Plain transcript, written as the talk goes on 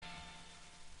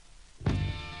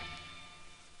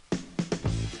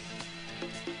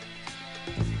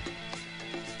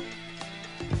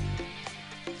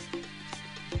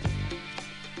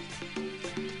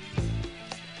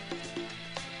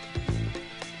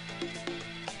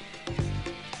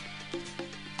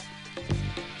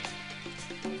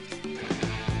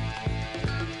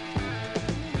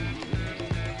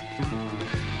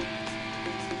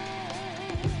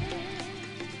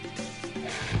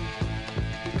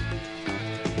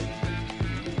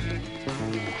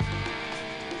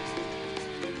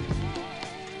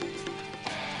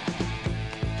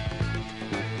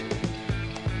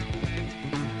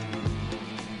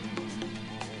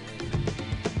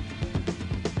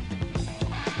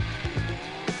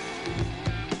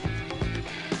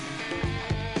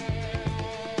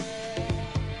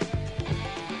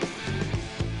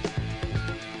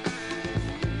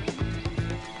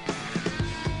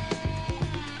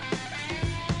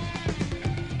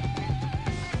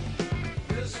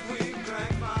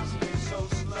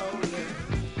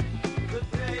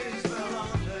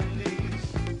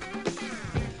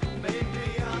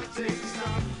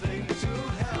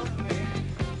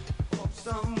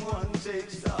someone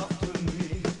takes after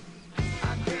me.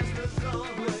 I guess there's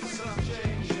always some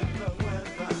change in the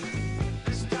weather.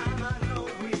 This time I know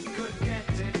we could get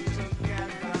it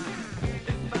together.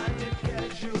 If I did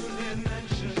casually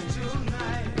mention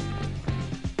tonight,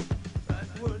 that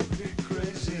would be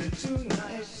crazy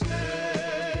tonight.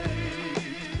 Say,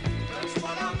 that's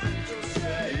what I meant to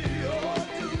say, or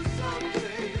do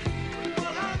something.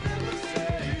 But I never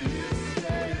say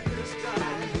this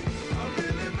time. I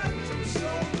really meant to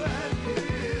so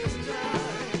badly.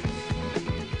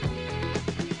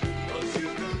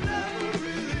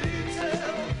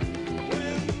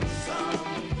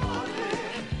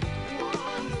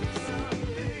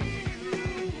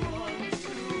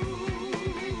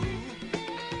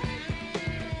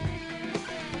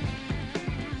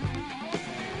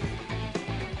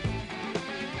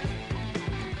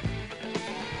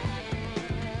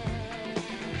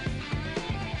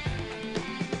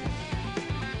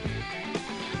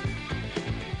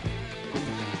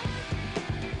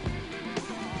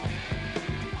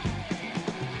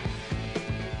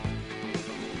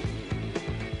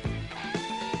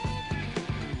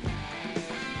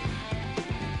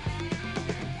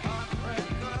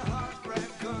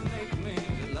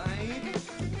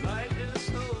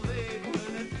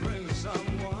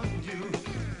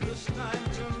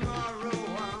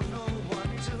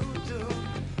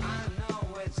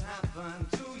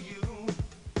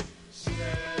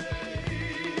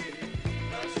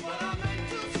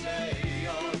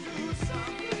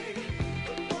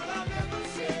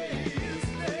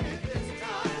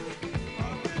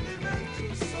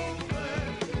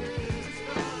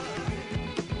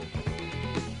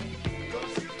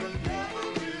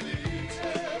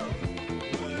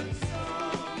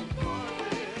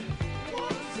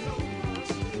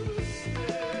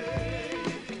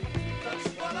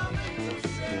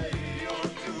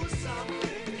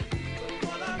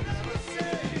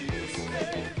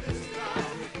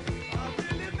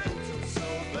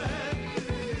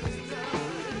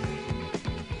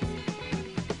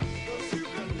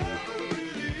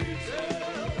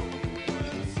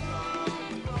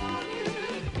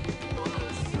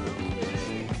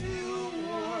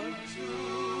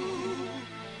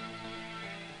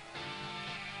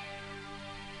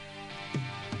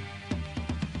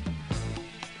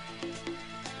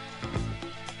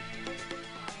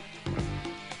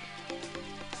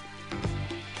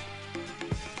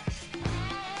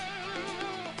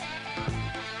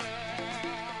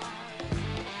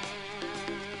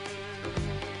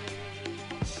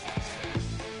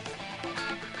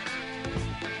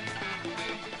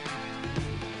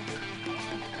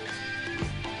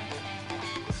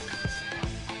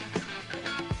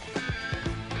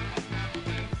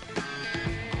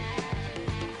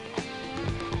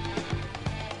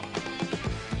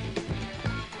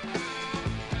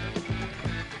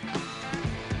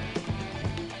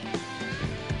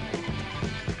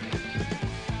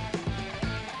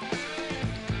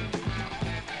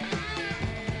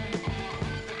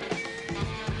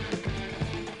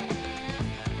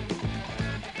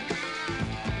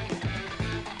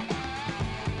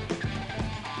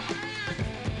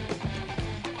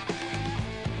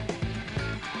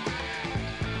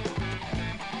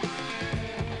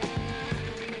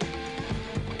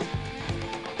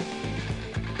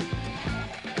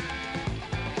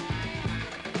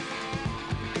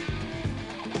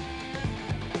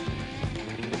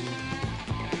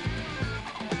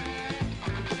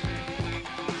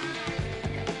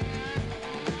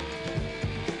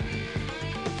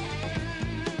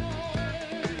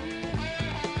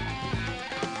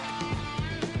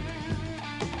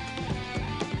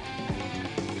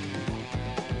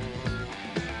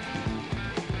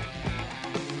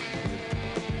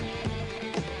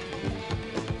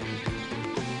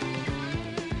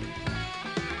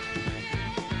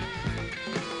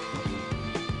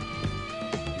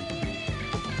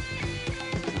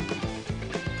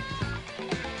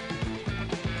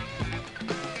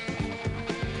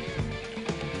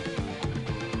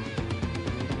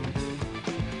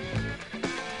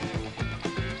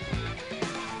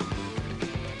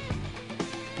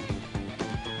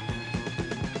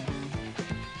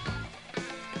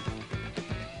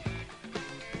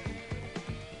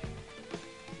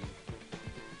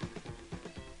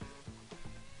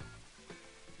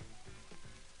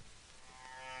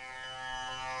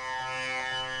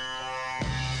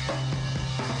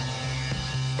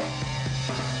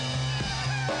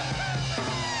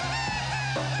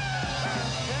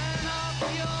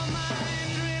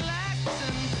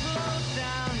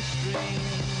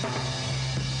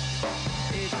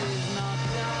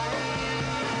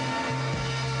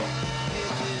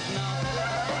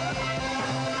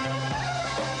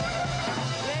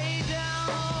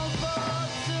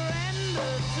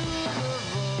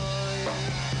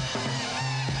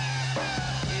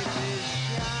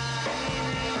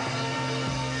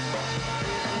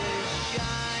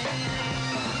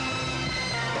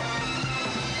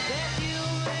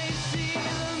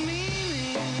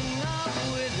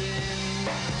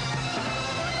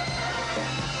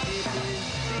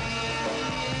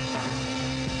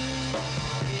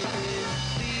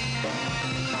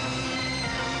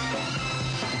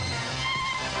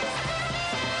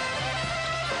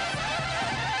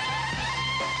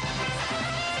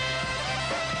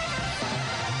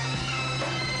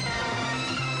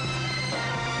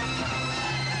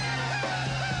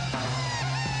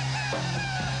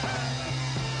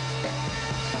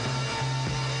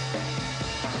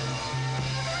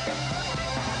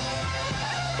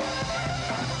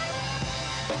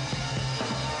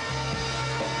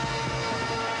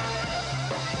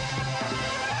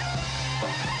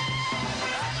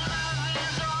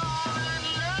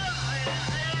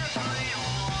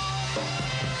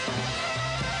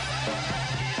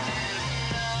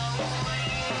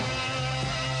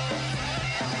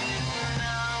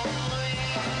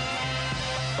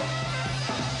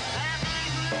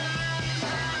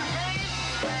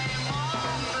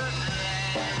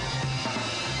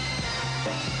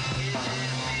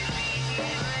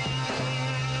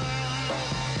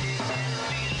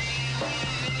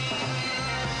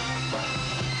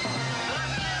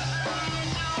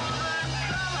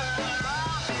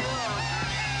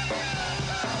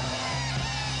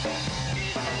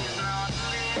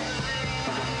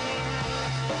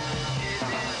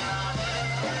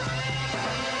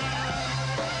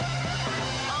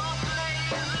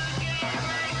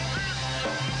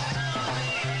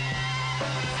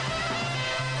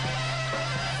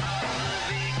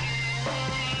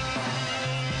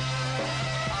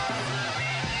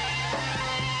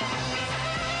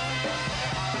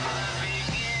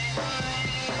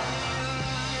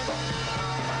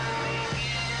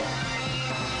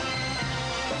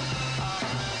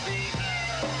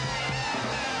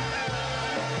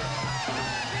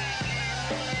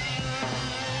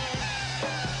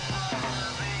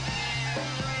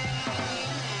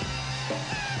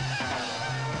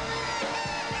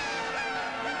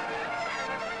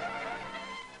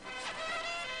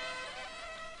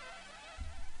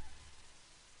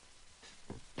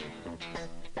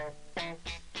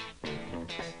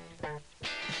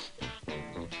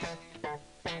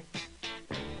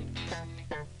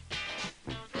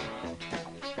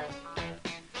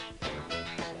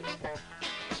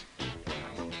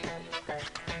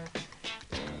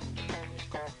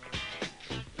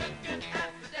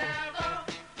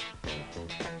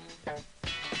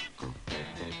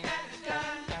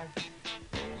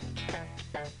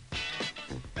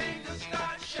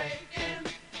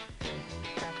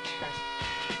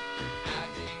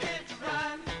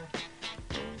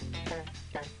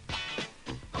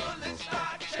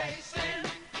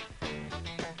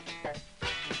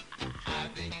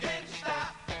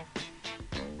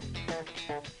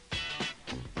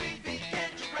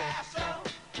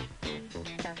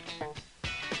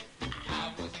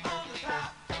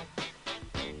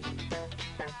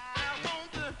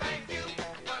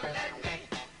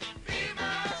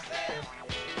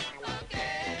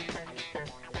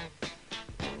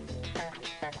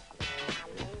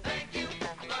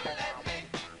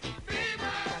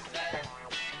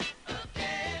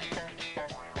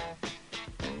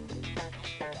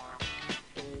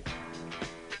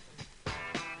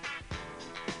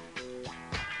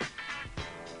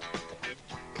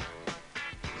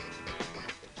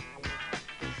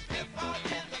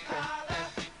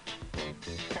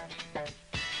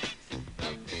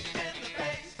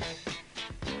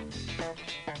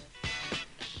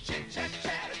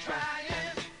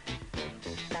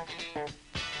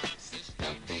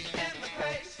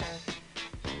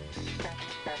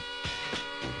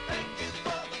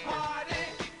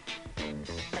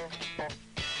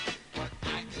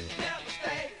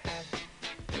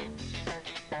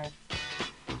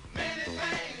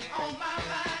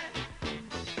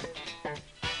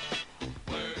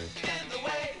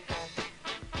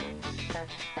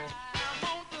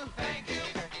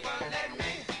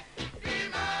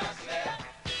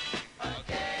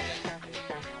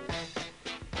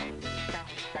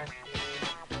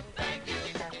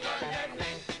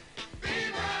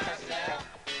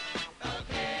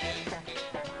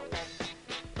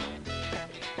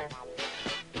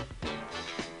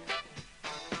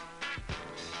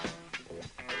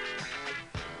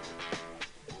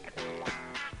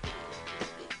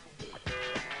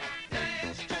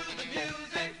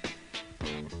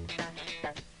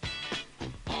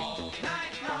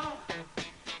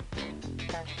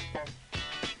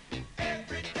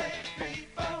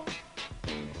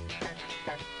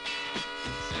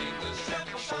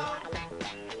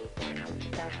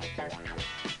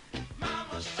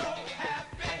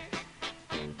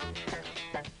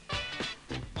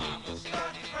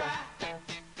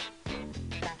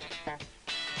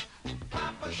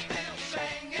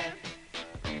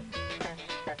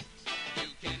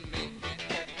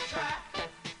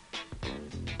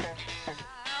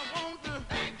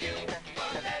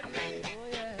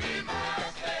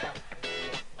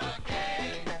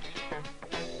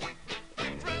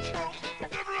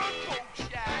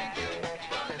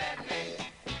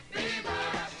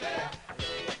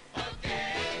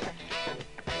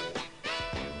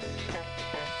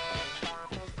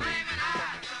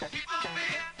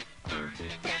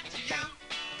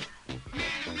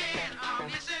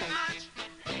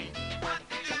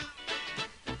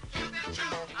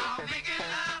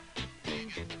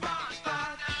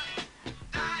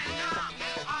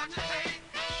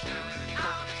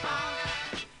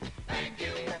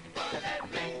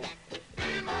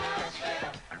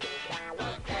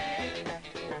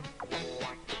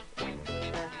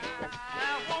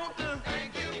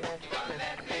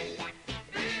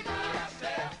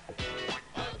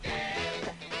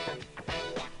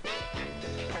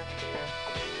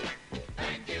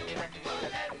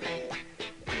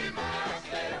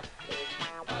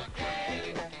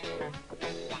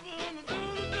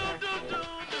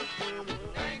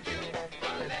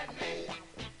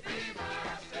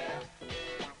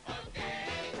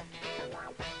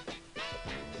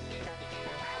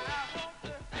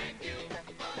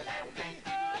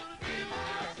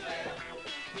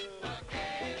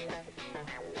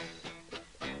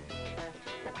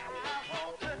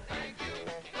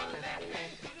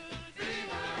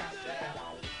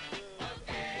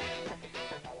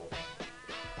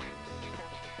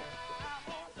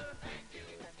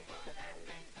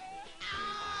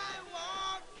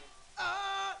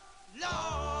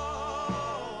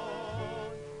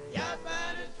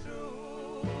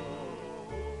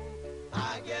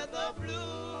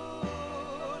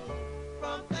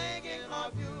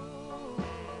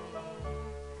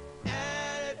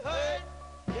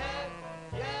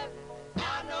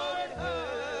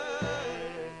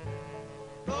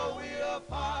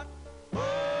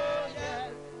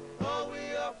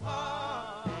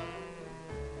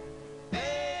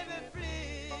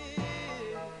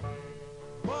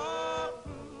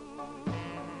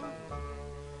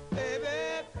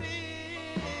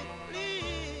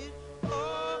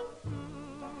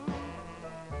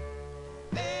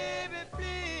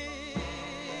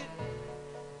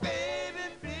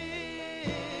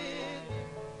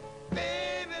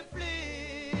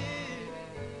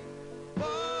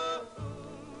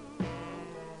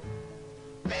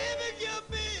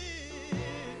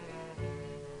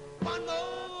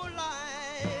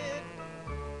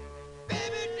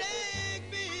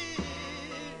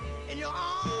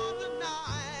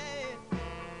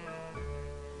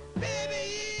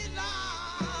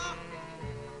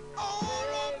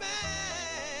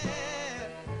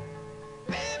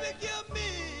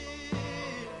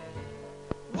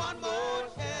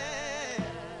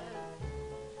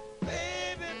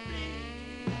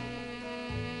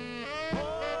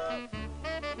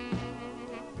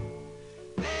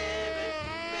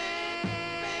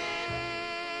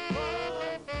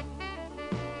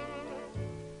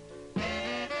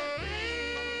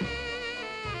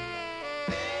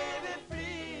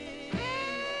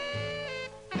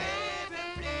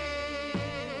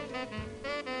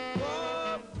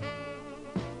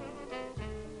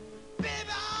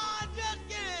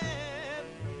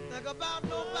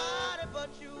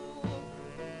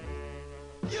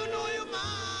 You know you're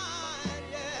mine,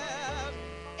 yeah.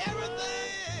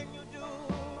 Everything you do,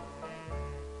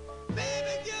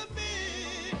 baby, give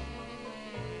me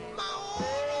my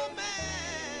own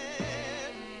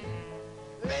romance.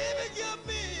 Baby, give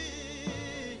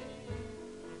me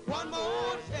one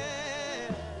more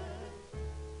chance.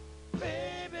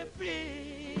 Baby,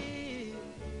 please.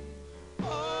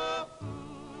 Oh,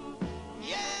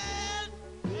 yes,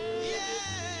 yes.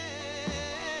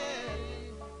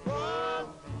 Oh,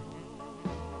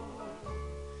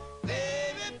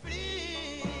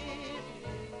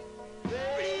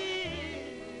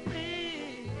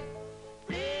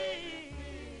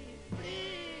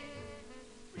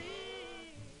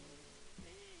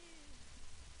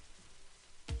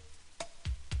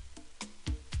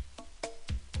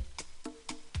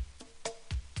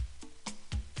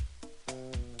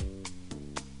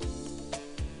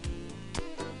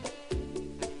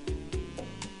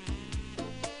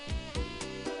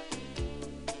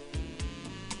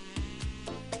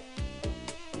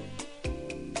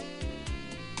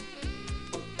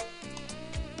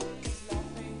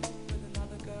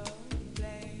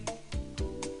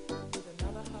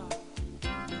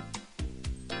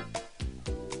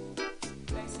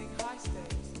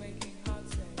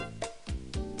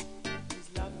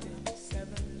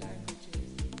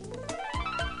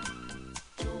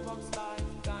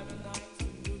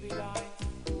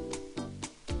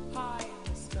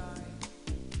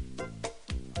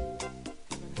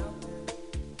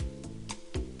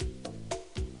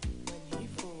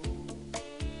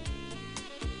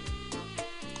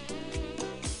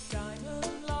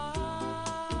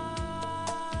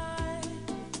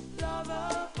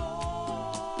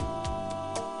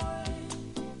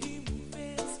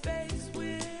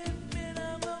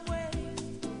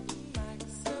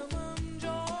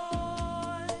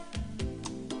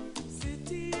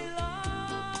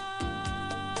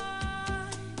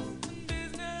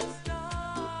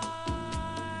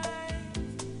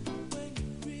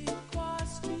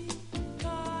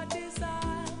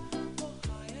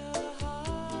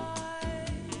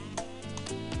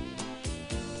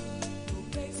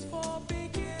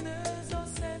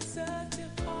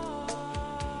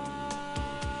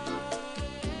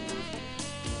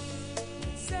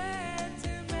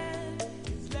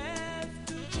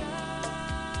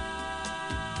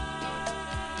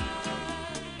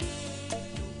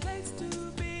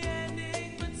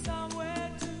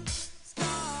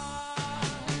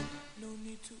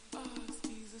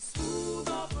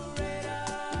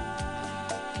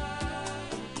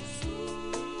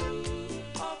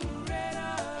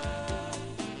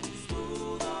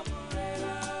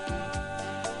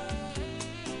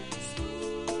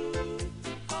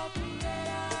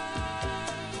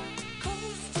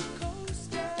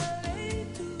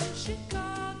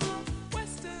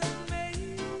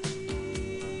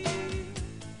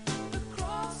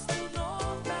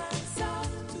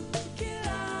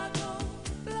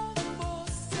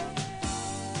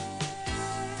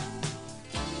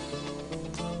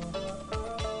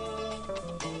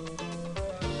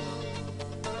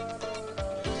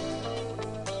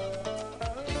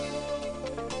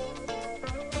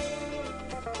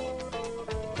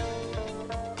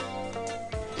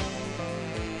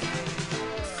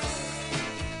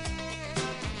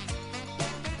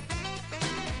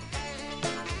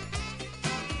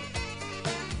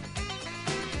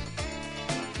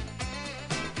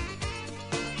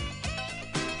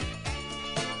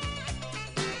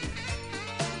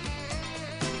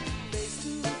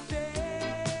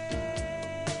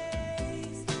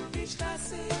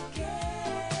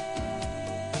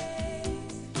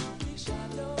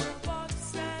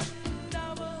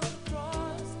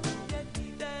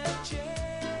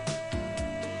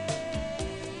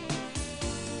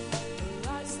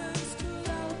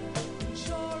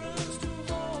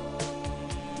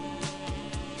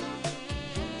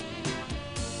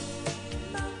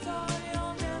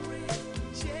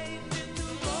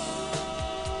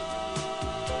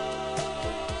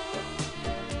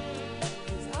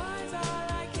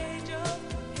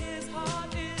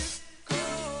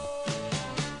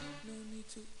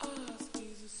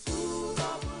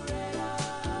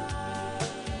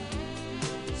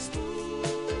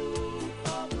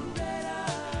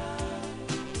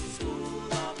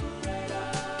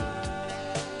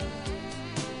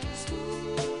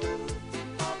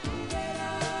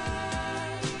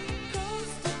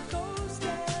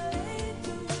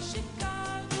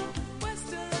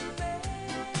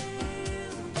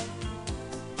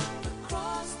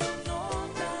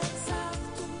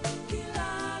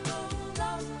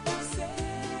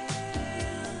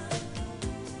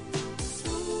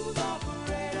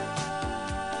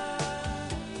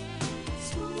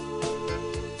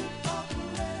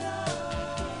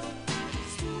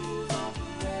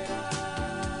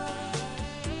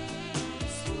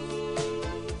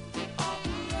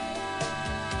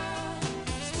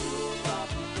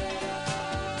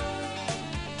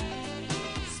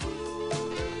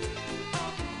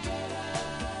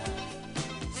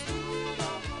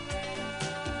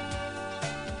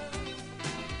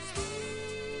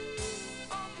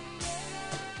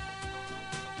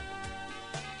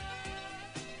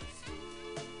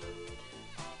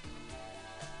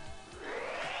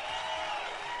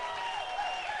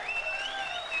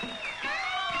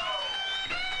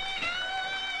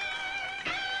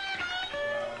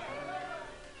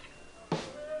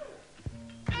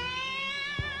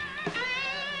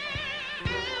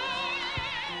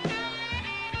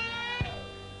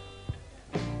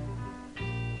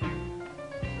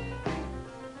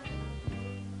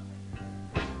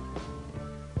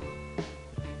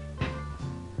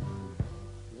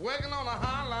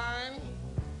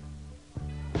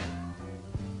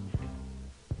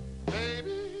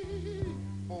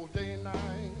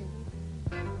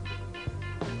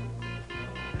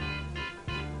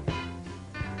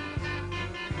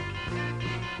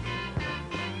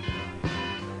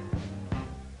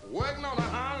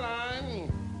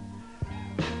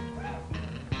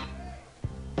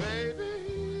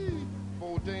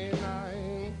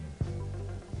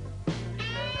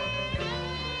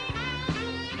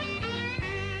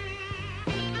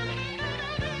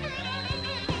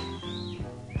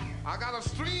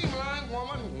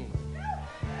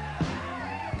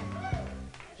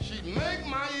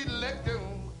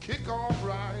 kick off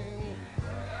right.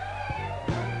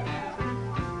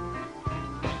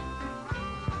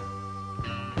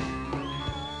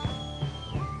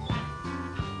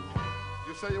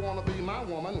 You say you want to be my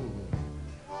woman.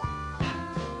 You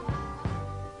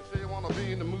say you want to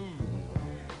be in the mood.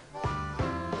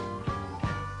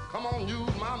 Come on,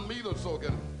 use my meter so I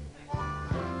can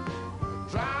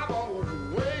drive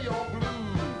away your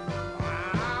blues.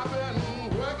 I've been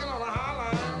working on a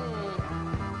highline,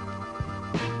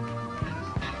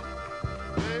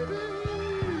 baby,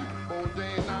 all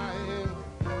day and night.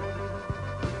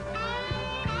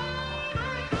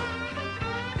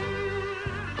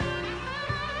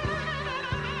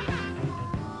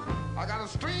 I got a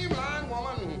streamline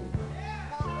woman.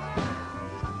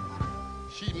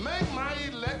 She make my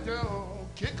electric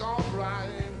kick off right.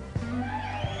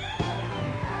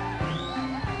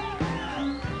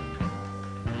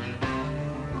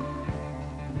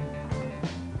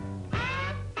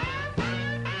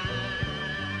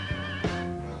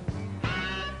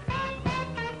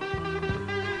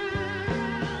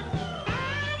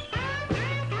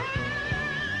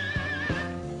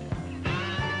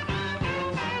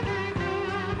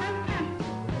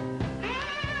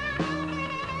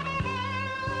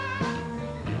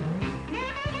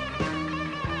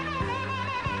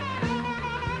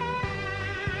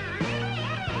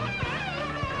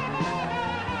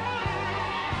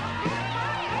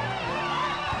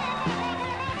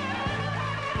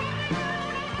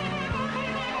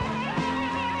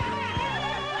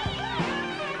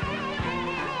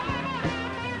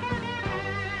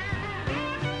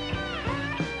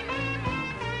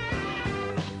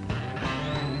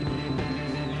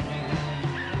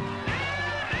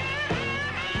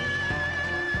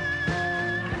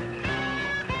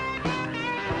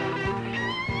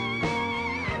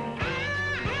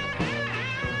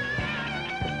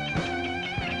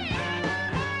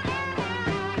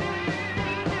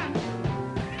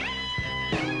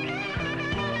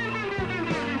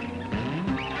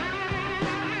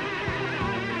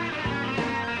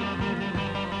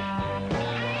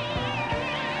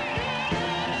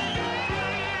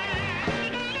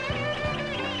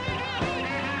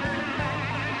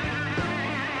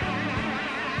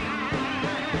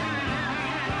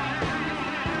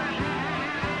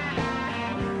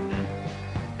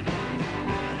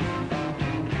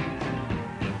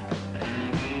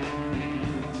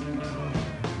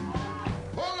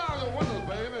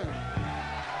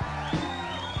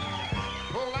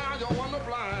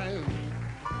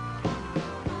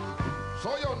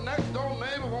 So your next door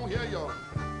neighbor won't hear your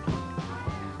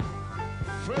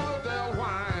Philadelphia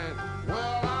wine.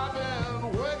 Well, I've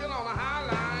been working on a high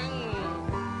line,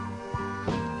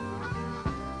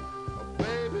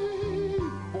 baby,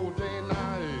 all day and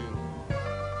night.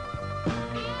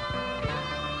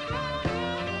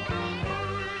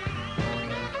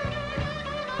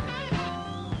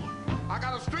 I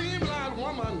got a streamlined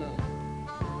woman.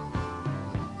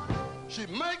 She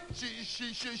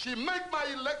make my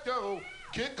electro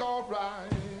kick off right.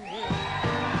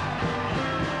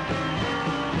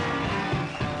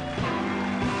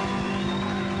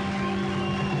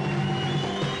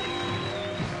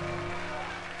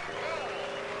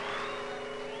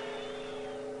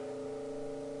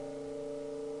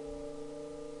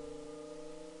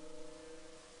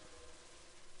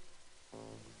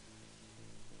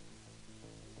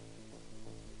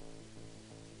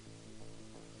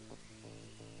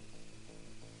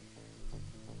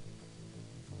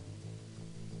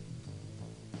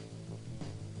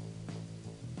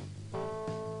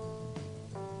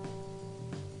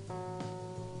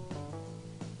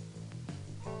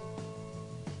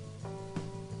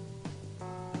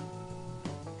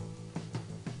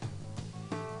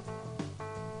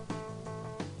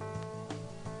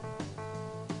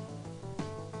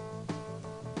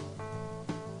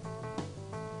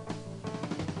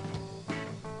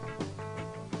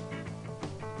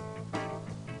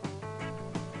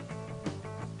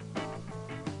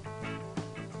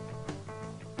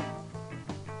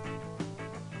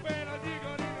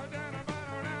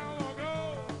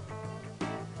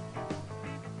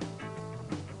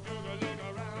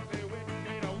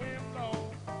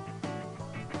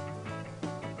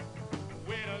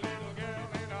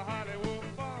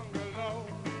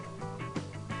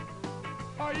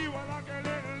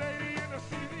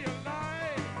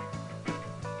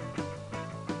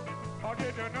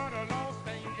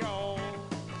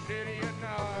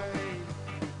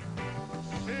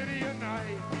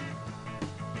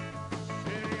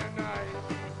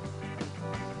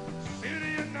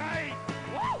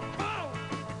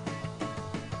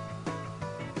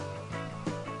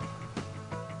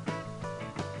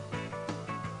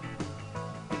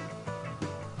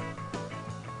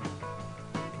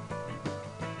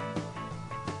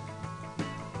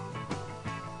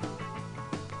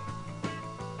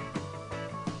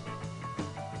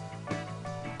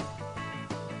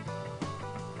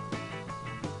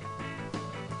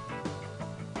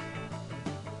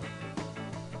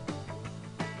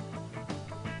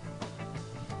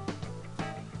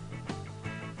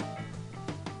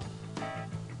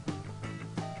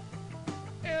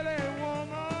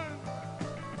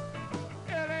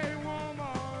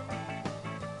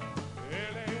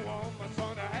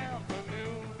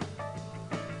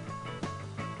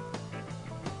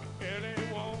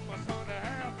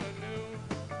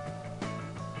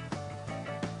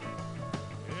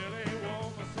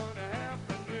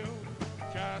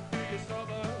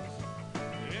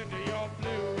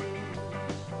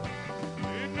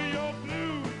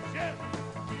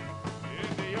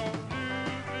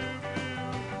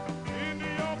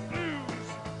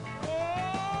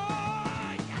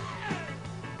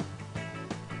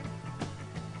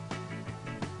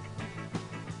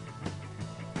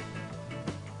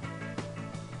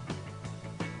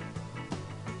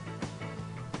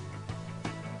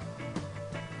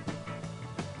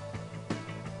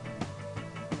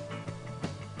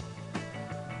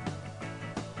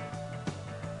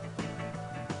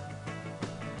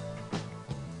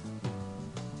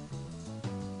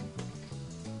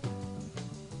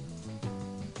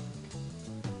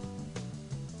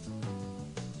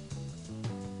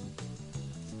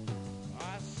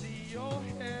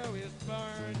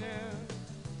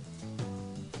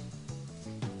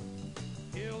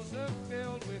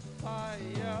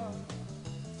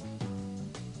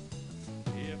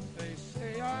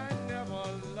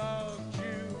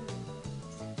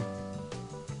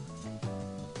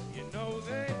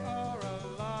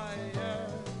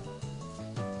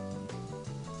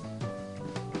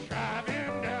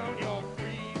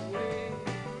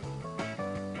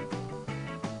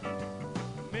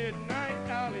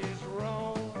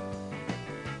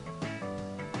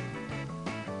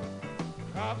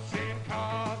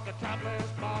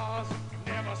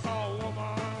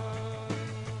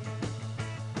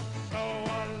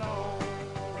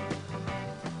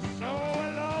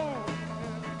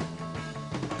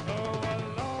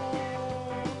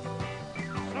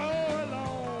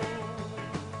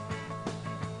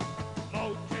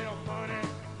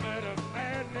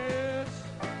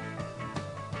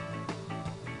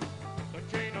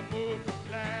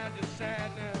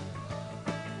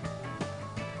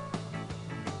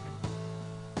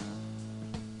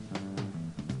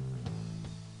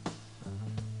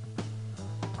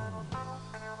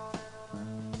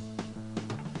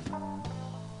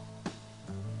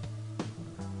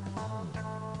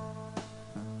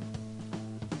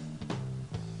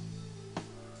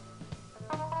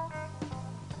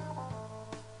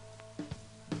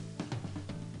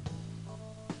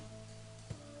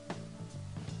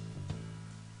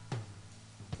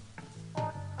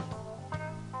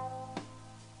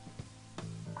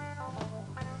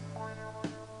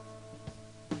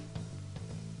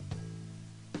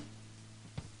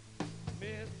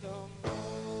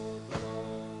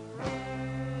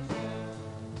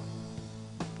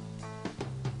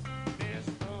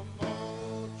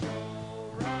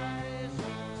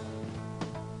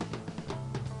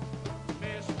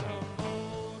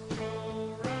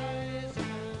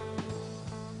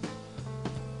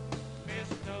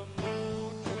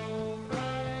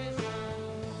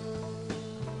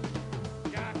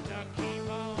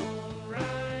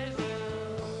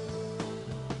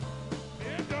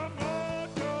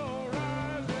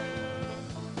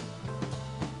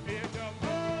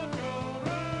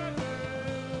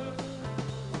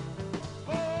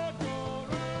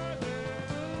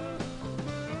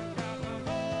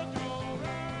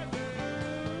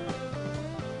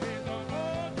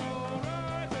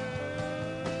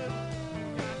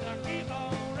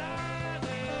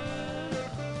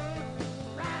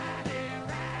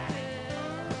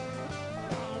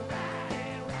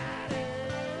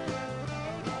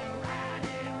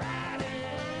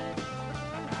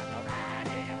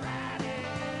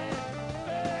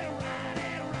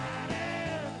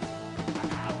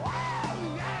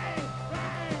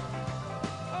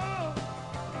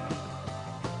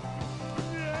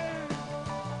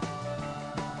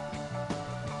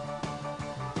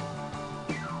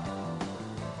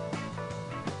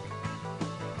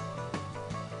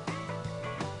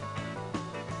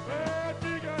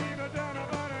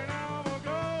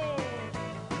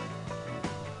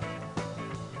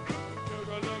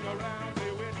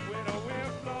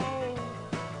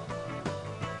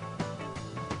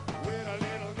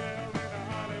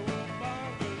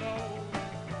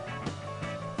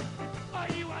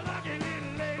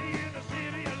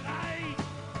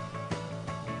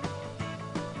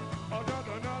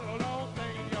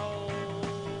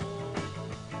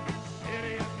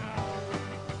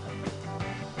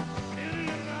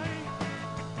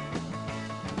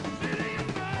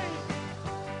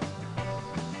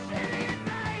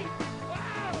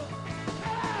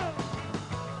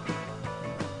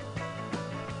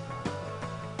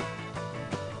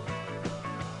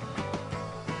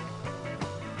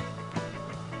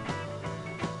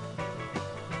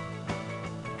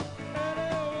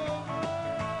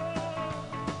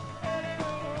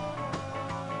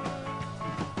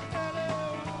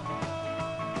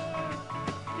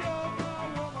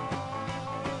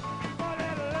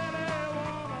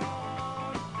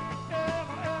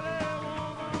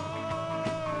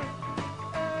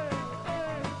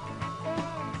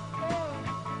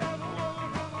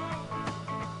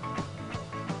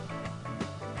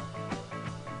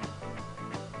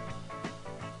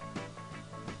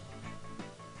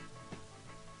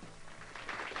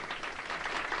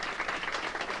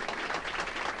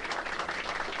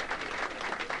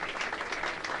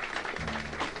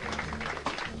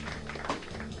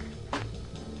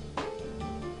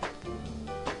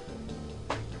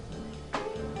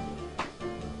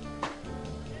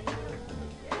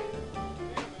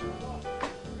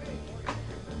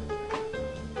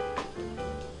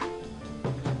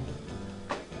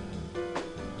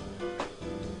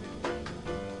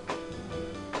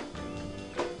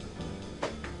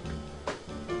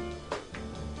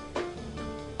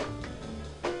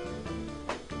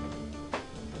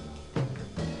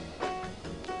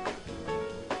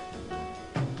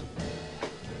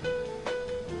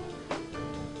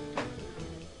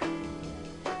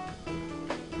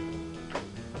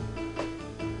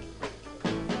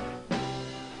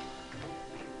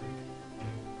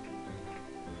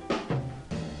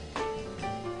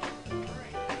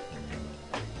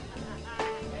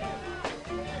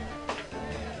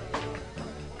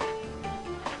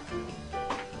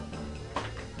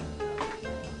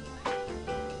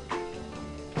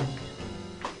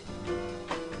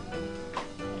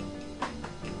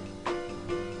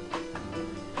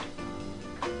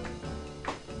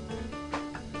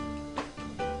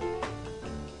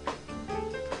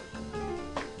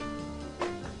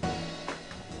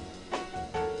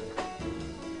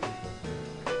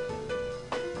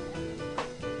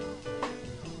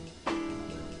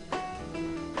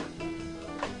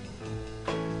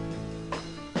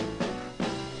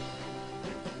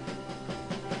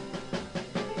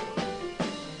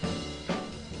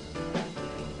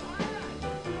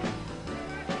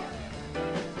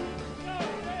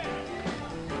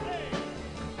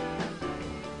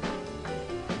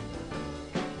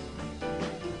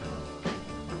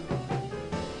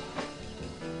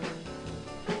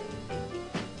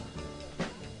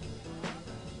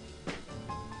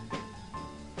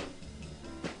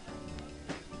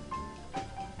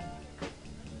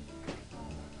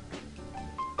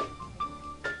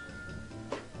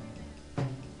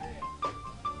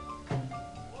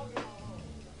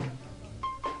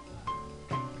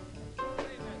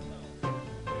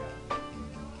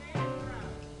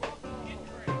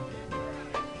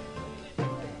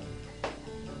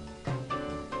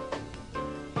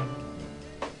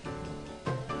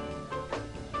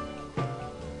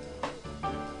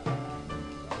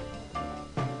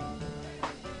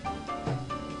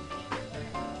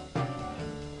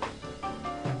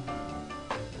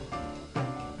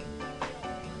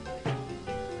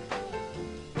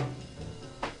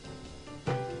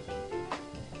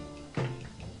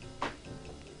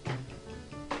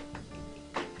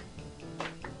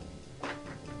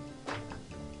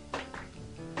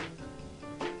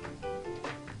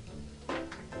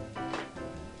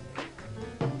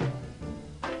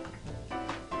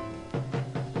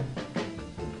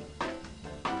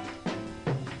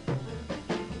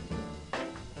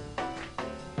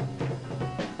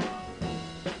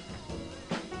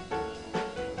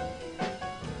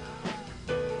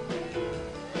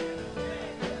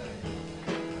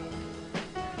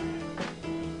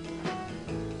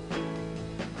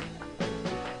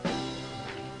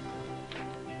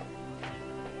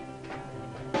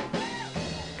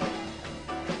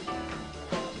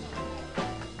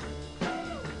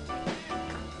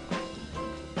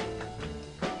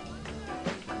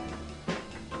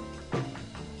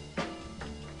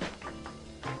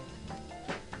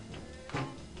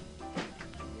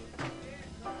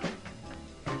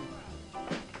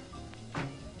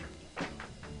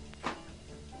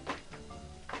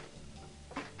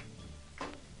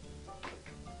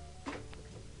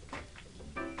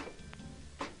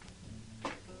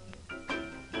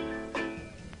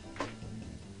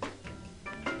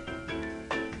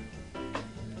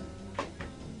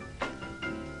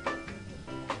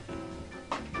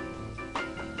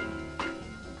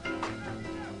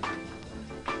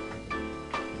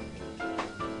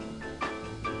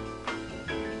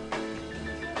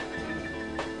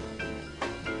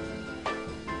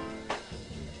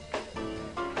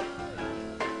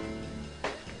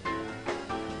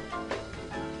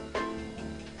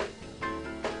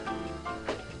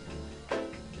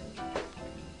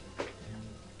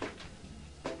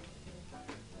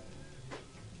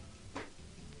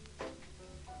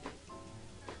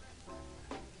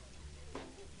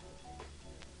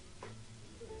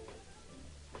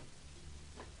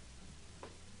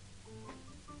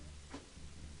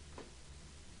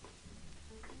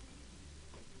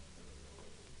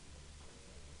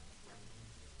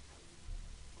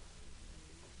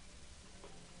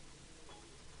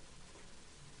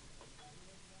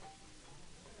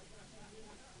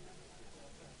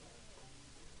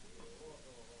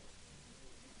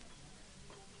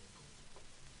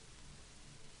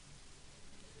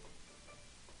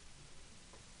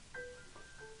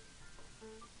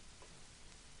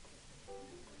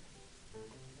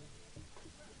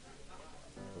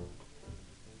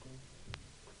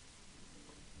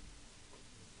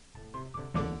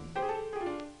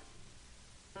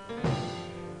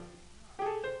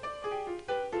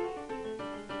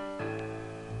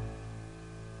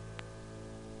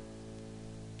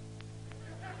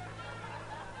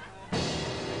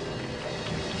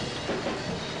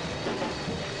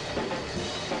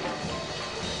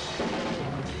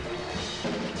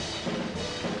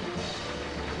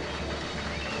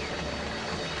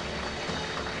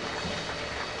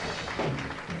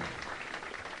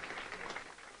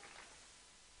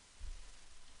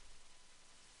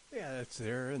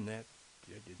 there, and that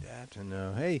I did that, and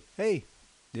hey,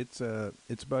 it's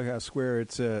Bughouse Square.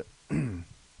 It's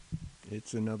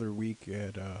it's another week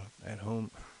at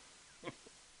home.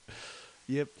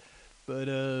 Yep,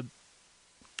 but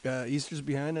Easter's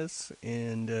behind us,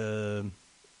 and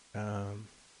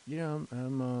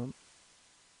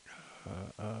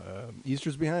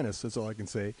Easter's behind us. That's all I can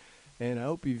say, and I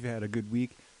hope you've had a good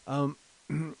week. I'm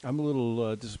a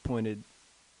little disappointed.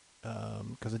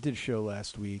 Because I did a show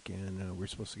last week, and we were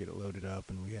supposed to get it loaded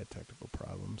up, and we had technical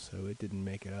problems, so it didn't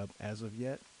make it up as of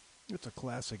yet. It's a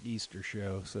classic Easter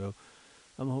show, so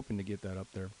I'm hoping to get that up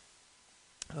there.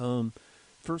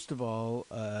 First of all,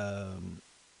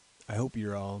 I hope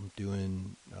you're all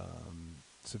doing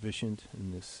sufficient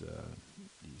in these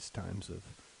times of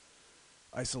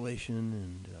isolation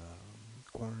and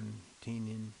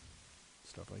quarantining,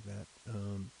 stuff like that.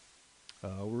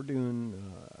 We're doing,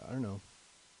 I don't know,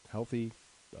 healthy.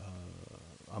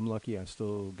 I'm lucky I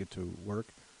still get to work,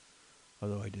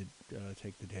 although I did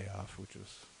take the day off, which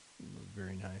was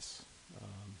very nice.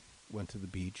 Went to the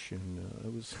beach, and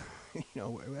it was,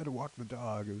 I had to walk the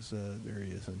dog. It was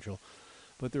very essential,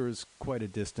 but there was quite a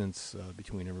distance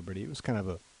between everybody. It was kind of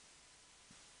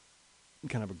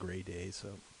a gray day, so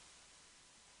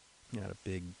not a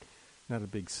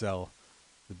big sell,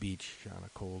 the beach on a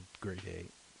cold gray day,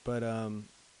 but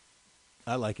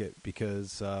I like it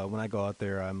because when I go out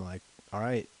there, I'm like, all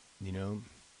right,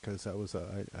 because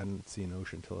I didn't see an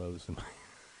ocean until I was in my,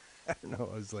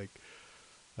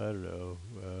 I don't know,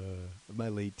 my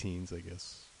late teens, I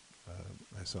guess.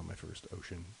 I saw my first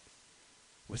ocean.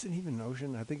 Was it even an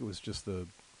ocean? I think it was just it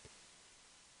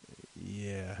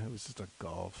was just a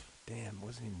gulf. Damn, it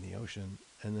wasn't even the ocean.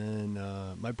 And then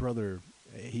my brother,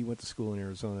 he went to school in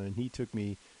Arizona, and he took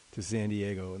me to San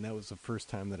Diego, and that was the first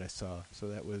time that I saw. So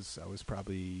I was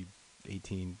probably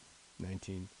 18,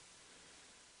 19.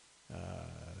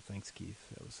 Thanks, Keith.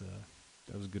 That was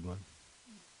a good one.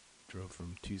 Drove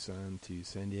from Tucson to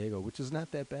San Diego, which is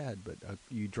not that bad, but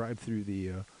you drive through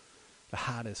the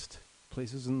hottest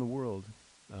places in the world.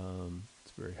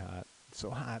 It's very hot. It's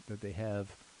so hot that they have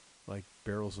like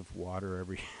barrels of water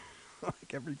every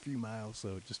every few miles.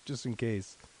 So just in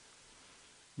case.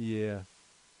 Yeah.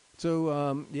 So,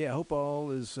 I hope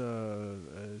all is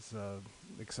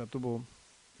acceptable.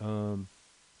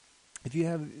 If you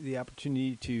have the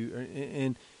opportunity to,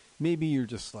 and maybe you're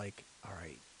just like, all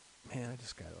right, man, I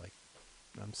just got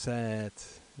I'm set,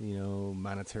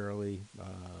 monetarily.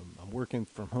 I'm working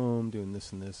from home, doing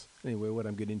this and this. Anyway, what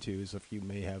I'm getting to is if you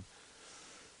may have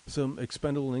some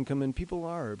expendable income, and people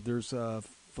are. There's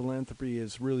philanthropy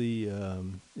is really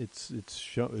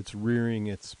it's rearing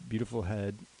its beautiful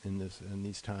head in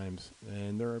these times,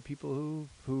 and there are people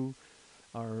who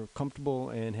are comfortable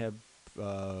and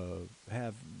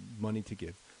have money to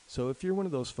give. So if you're one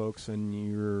of those folks and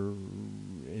you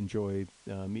enjoy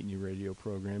MutinyRadio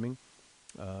programming,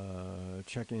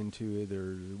 check into it.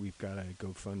 We've got a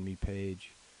GoFundMe page,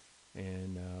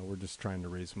 and we're just trying to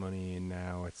raise money. And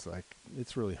now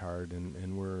it's really hard,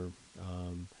 and we're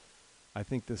I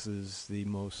think this is the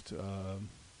most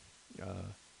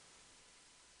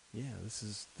this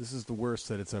is the worst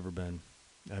that it's ever been.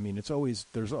 I mean, there's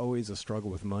always a struggle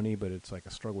with money, but it's like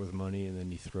a struggle with money, and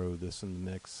then you throw this in the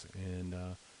mix, and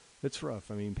it's rough.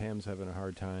 I mean, Pam's having a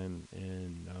hard time,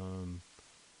 and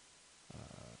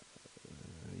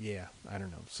I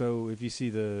don't know. So if you see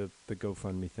the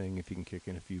GoFundMe thing, if you can kick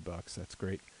in a few bucks, that's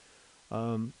great.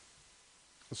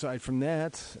 Aside from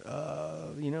that,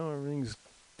 everything's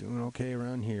doing okay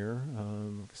around here.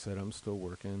 Like I said, I'm still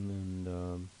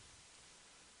working,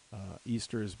 and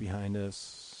Easter is behind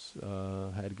us.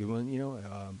 Had a good one. You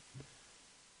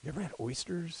ever had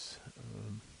oysters?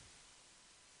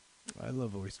 I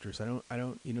love oysters. I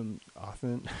don't eat them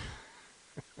often,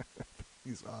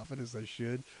 as often as I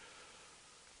should.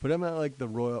 But I'm not like the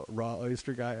raw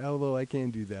oyster guy, although I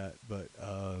can do that. But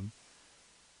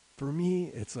for me,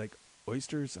 it's like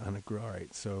oysters on a grill. All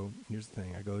right, so here's the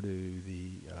thing. I go to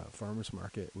the farmer's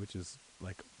market, which is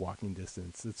like walking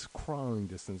distance. It's crawling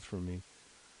distance from me.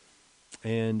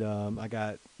 And I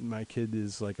got, my kid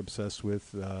is like obsessed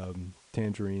with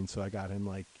tangerines, so I got him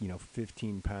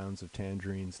 15 pounds of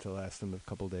tangerines to last him a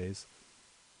couple days.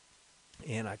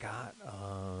 And I got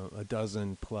a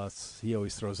dozen plus. He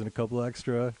always throws in a couple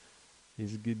extra.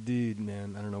 He's a good dude,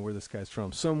 man. I don't know where this guy's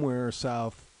from. Somewhere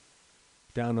south,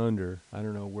 down under. I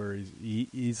don't know where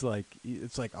he's like,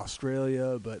 it's like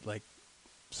Australia, but like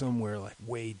somewhere like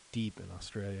way deep in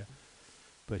Australia.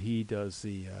 But he does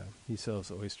he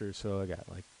sells oysters, so I got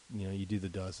you do the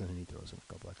dozen and he throws in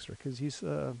a couple extra because he's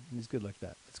good like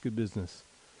that. It's good business.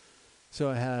 So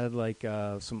I had like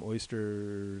some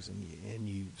oysters, and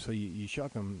you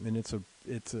shuck them, and it's a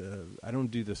I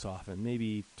don't do this often.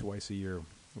 Maybe twice a year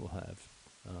we'll have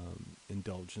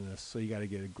indulge in this. So you got to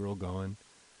get a grill going,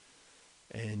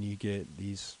 and you get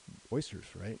these oysters,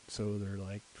 right? So they're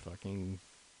like fucking,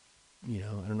 I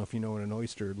don't know if you know what an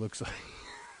oyster looks like,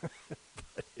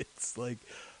 but it's like,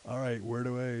 all right, where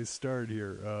do I start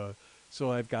here?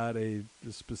 So I've got a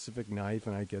specific knife,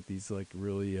 and I get these like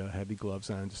really heavy gloves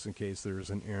on just in case there's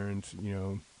an errant,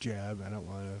 jab. I don't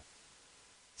want to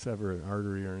sever an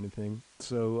artery or anything.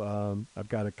 So I've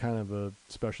got a kind of a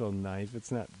special knife.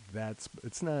 It's not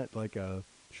like a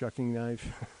shucking knife.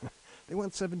 They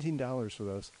want $17 for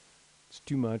those. It's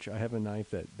too much. I have a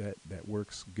knife that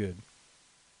works good.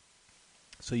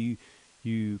 So you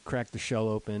crack the shell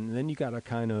open, and then you got to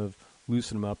kind of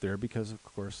loosen them up there because, of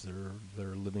course, they're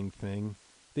a living thing.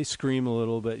 They scream a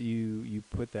little, but you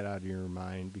put that out of your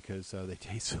mind because they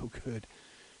taste so good.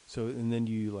 So and then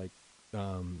you like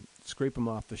scrape them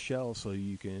off the shell so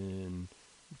you can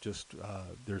just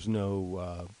there's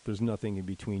nothing in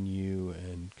between you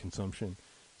and consumption.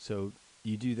 So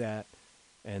you do that,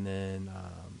 and then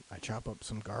I chop up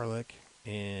some garlic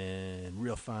and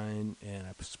real fine, and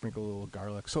I sprinkle a little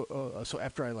garlic. So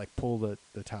after I like pull the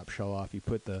top shell off, you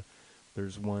put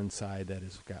there's one side that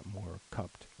has got more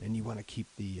cupped, and you want to keep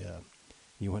the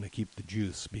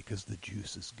juice because the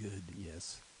juice is good.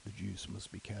 Yes, the juice must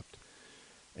be kept.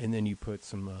 And then you put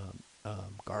some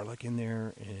garlic in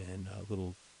there and a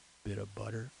little bit of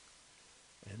butter,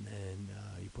 and then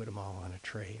you put them all on a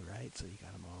tray, right? So you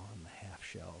got them all on the half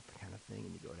shell kind of thing,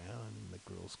 and you go down, and the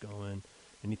grill's going,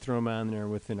 and you throw them on there.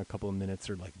 Within a couple of minutes,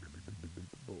 they're like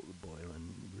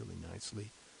boiling really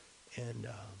nicely, and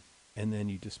then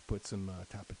you just put some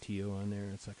tapatio on there.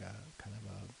 It's like a kind of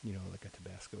a like a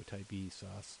Tabasco type-y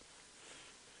sauce,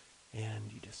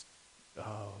 and you just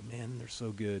man, they're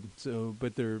so good. So,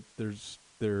 but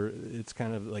it's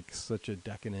kind of like such a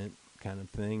decadent kind of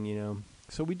thing,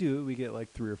 So we get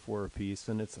like 3 or 4 a piece,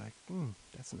 and it's like,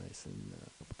 that's nice, and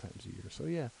a couple times a year. So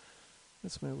yeah,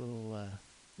 that's my little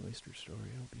oyster story.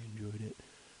 I hope you enjoyed it.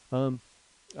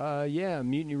 Yeah,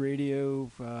 Mutiny Radio,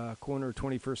 corner of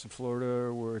 21st and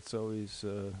Florida, where it's always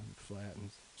flat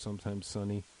and sometimes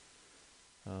sunny.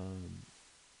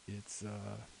 It's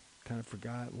kind of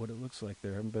forgot what it looks like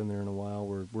there. I haven't been there in a while.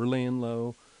 We're laying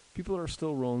low. People are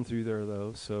still rolling through there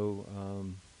though, so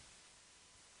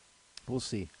we'll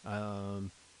see.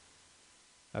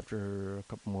 After a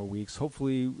couple more weeks,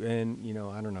 hopefully, and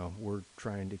I don't know. We're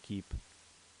trying to keep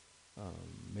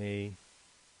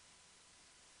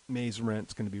May's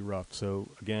rent's going to be rough. So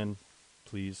again,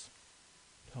 please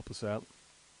help us out,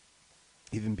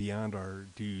 even beyond our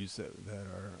dues that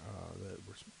we're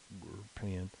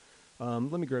paying.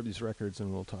 Let me grab these records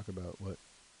and we'll talk about what.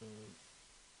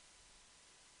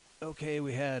 Okay,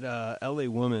 we had L.A.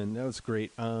 Woman. That was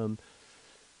great. I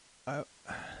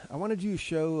want to do a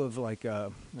show of like I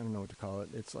don't know what to call it.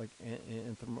 It's like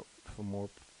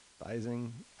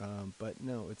anthropomorphizing, but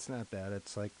no, it's not that.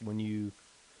 It's like when you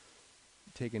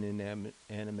take an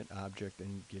inanimate object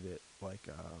and give it like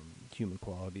human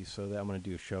qualities. So that I'm going to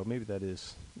do a show. Maybe that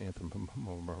is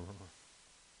anthropomorph.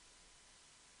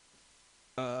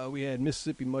 We had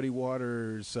Mississippi Muddy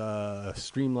Waters,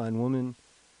 Streamline Woman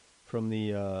from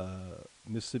the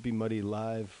Mississippi Muddy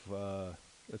Live.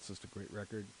 That's just a great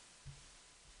record.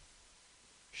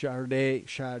 Sade,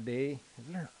 isn't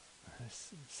there?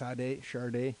 Sade,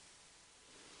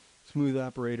 Smooth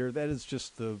Operator. That is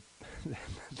just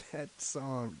that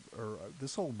song, or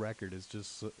this whole record is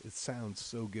just, it sounds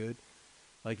so good.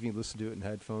 Like if you listen to it in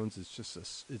headphones, it's just,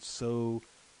 it's so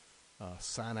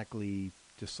sonically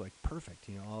just like perfect,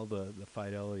 all the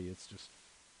fidelity. It's just,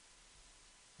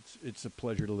 it's a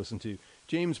pleasure to listen to.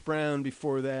 James Brown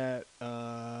before that,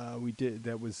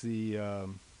 that was the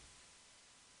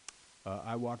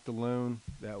I Walked Alone.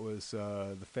 That was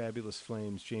the Fabulous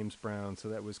Flames, James Brown. So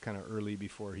that was kind of early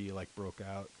before he like broke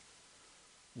out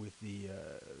with the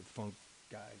funk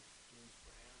guy. James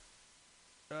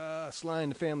Brown. Sly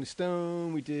and the Family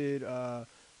Stone. We did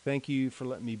Thank You for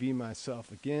Letting Me Be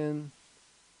Myself Again.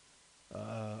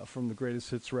 From the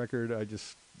Greatest Hits record. I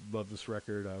just love this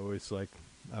record. I always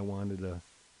I wanted a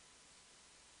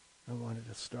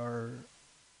star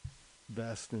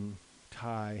vest and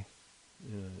tie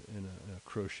in a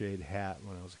crocheted hat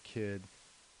when I was a kid.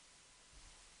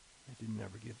 I didn't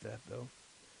ever get that though.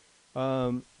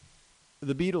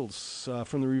 The Beatles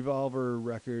from the Revolver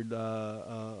record,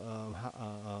 Tomorrow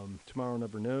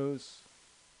Never Knows.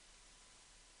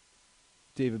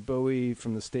 David Bowie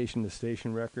from the Station to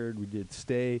Station record. We did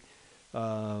Stay.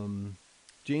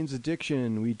 Jane's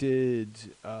Addiction, we did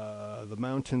The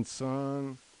Mountain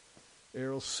Song.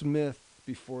 Aerosmith,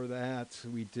 before that,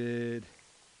 we did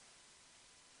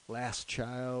Last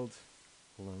Child.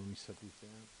 Hold on, let me set these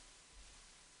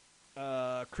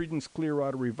down. Creedence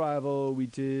Clearwater Revival, we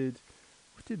did.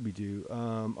 What did we do?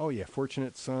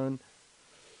 Fortunate Son.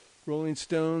 Rolling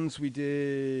Stones, we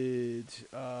did.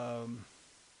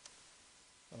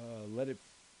 Let It.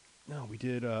 No, we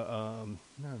did. No.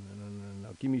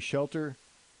 Give Me Shelter.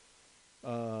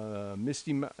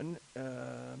 Misty Mountain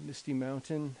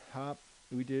Hop.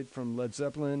 We did from Led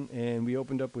Zeppelin, and we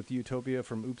opened up with Utopia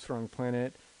from Oops Wrong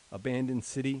Planet. Abandoned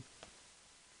City.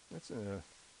 That's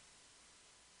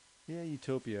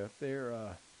Utopia. They're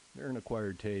an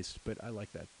acquired taste, but I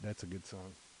like that. That's a good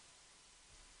song.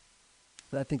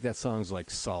 I think that song's like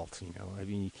salt, you know. I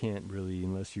mean, you can't really,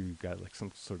 unless you've got like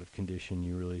some sort of condition,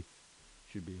 you really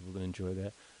should be able to enjoy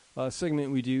that.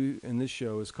 Segment we do in this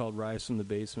show is called Rise from the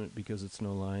Basement, because it's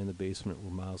no lie, in the basement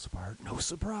we're miles apart. No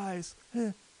surprise.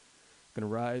 Gonna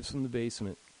rise from the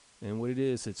basement. And what it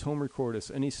is, it's home record.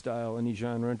 It's any style, any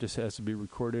genre. It just has to be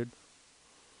recorded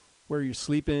where you're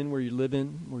sleeping, where you're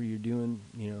living, where you're doing,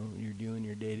 you're doing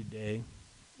your day-to-day.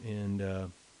 And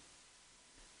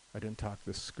I didn't talk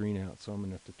this screen out, so I'm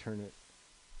going to have to turn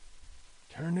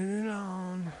it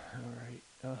on. All right.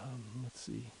 Let's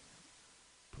see.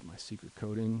 Put my secret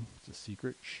code in. It's a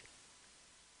secret. Shh.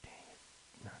 Dang it.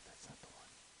 No, that's not the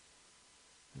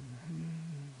one.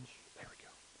 There we go.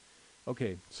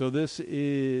 Okay, so this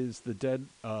is the Dead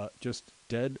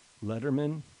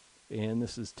Letterman, and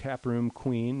this is Taproom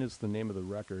Queen is the name of the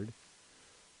record.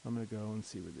 I'm going to go and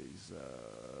see what these...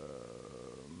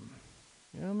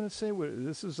 I'm going to say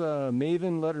this is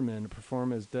Maven Letterman to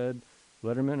perform as Dead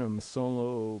Letterman. I'm a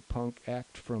solo punk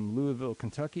act from Louisville,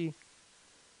 Kentucky.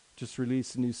 Just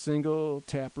released a new single,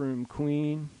 Taproom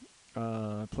Queen.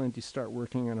 Plan to start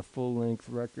working on a full-length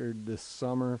record this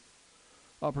summer.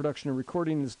 All production and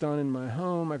recording is done in my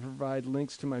home. I provide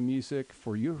links to my music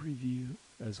for your review,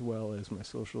 as well as my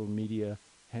social media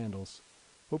handles.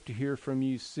 Hope to hear from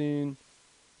you soon.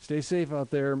 Stay safe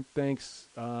out there. Thanks.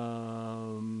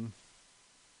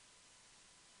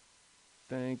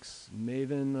 Thanks,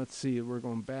 Maven. Let's see. We're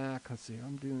going back. Let's see.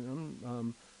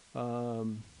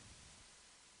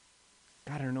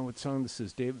 God, I don't know what song this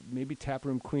is. Dave, maybe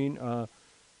Taproom Queen. I'm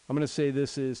going to say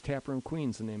this is Taproom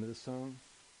Queen's the name of the song.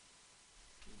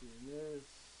 We're doing this.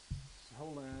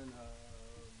 Hold on. I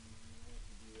have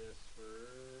to do this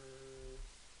first.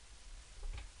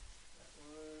 That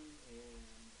one and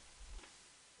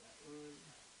that one.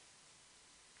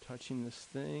 Touching this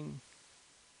thing.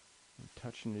 I'm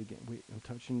touching it again. Wait, I'm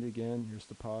touching it again. Here's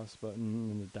the pause button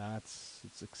and the dots.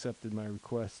 It's accepted my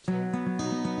request.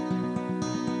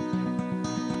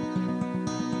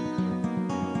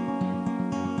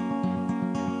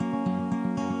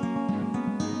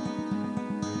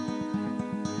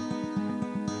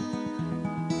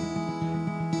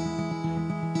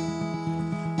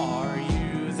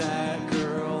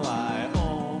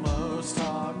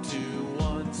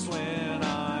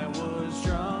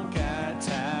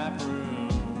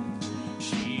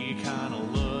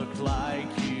 Like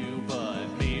you, but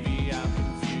maybe I'm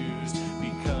confused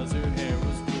because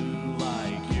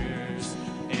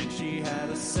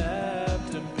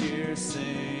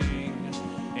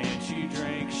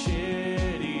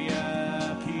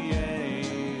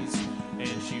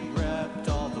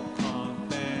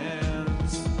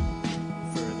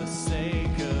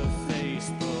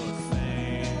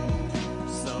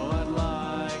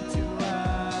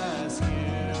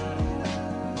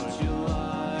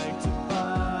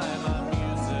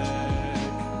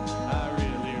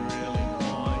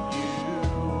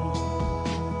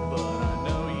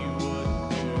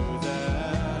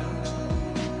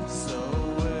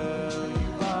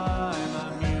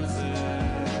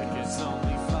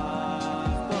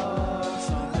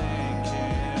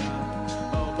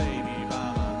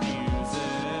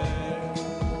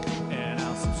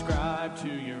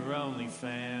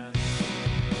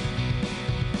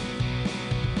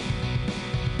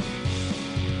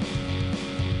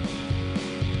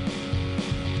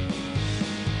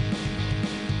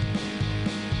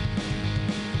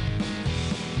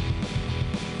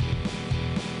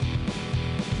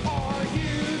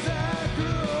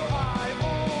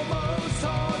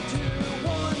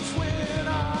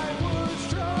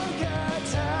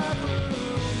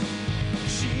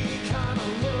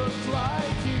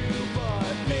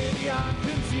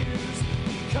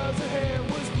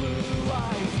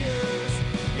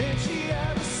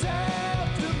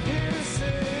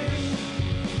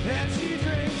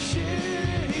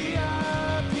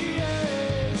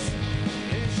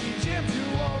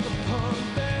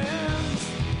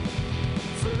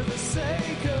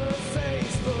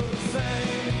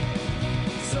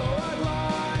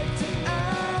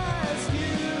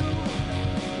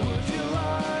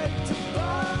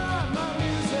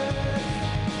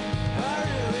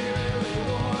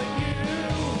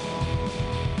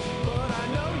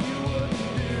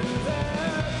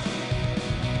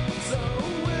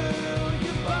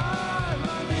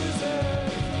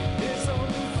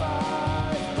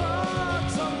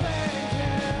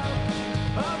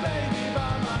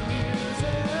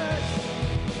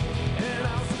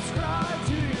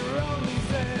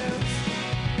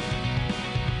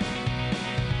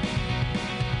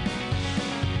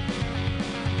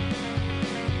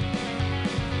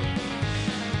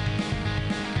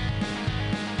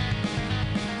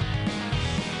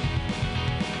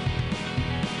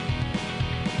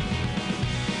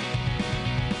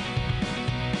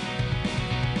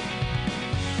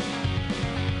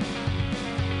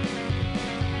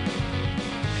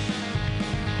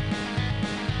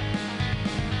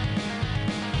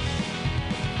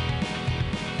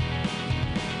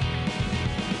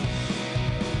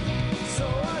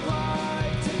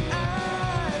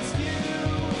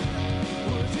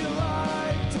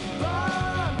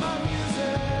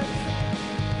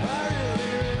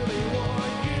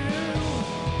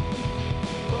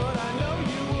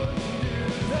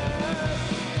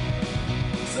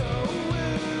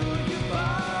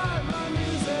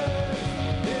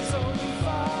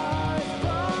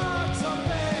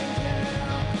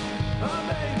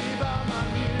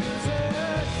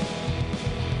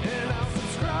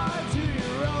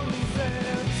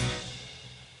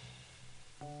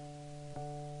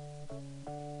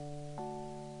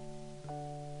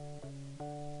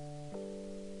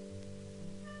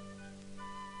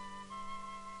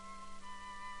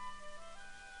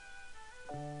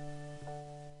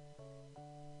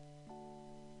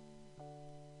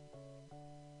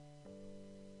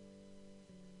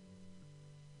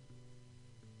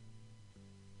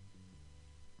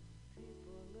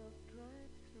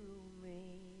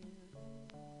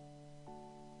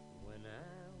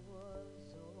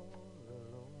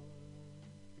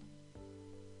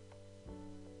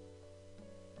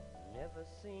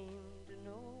seemed to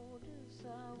notice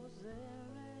I was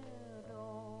there at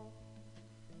all.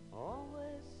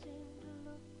 Always seemed to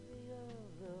look the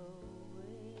other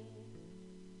way.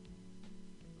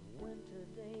 Winter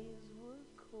days were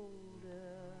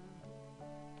colder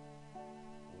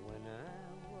when I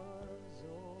was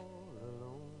all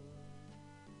alone.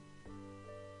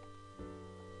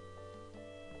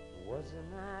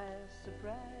 Wasn't I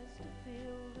surprised to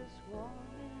feel this warm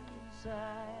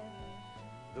inside,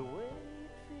 the way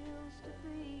it feels to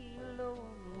be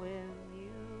alone with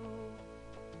you?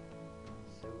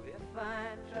 So if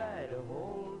I try to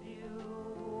hold you,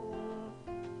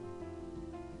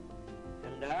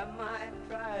 and I might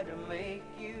try to make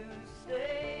you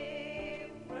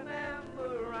stay,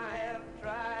 remember I have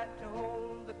tried to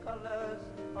hold the colors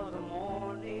of the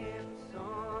morning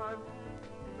sun,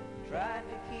 tried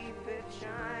to keep it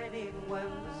shining when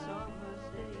the summer's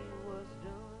day was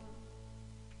done.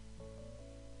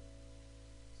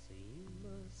 So you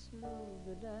must know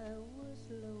that I was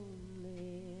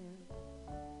lonely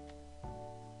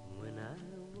when I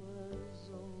was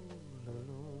all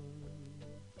alone.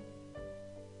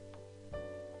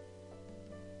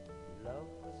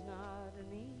 Love was not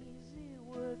an easy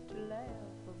word to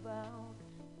laugh about,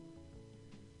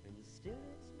 and still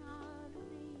it's not an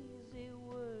easy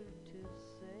word to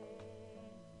say.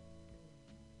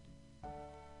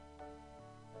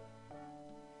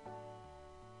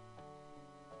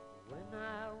 When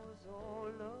I was all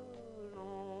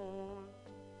alone,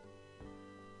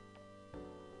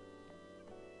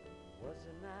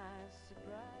 wasn't I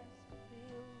surprised to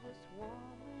feel this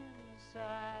warm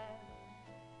inside,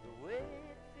 the way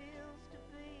it feels to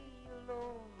be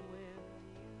alone with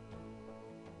you?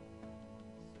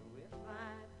 So if I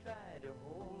try to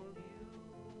hold you,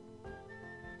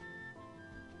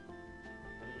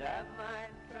 and I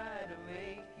might try to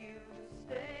make you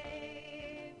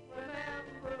stay,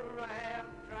 remember I have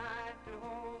tried to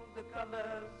hold the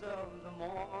colors of the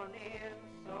morning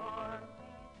sun,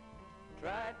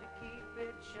 tried to keep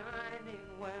it shining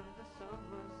when the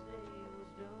summer's day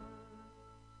was done.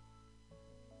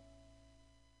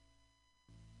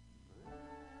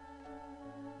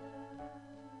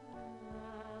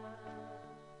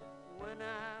 When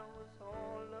I was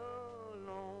all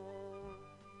alone,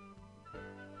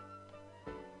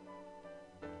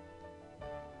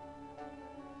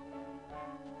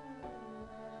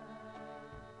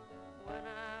 when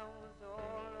I was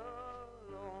all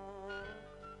alone,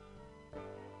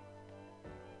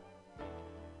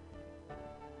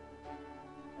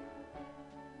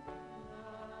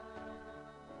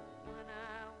 when I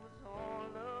was all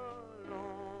alone.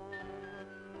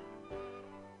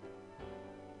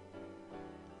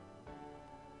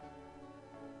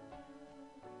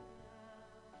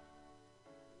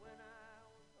 When I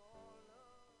was all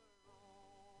alone.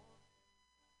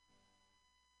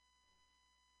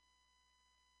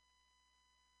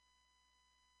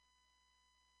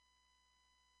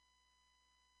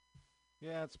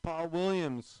 Yeah, it's Paul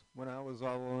Williams. When I was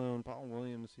all alone, Paul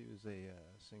Williams, he was a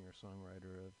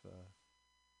singer-songwriter of a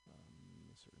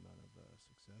certain amount of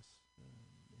success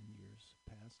in years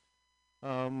past.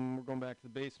 We're going back to the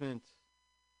basement.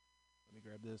 Let me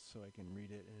grab this so I can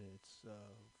read it in its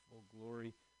full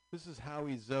glory. This is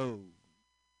Howie Zow,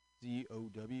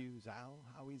 Z-O-W, Zow,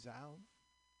 Howie Zow.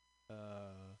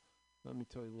 Let me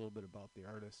tell you a little bit about the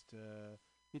artist.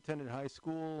 He attended high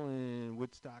school in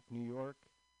Woodstock, New York.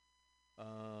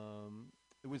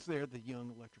 It was there the young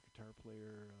electric guitar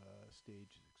player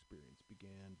stage experience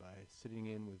began by sitting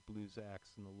in with blues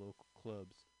acts in the local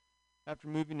clubs. After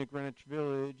moving to Greenwich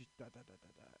Village,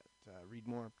 read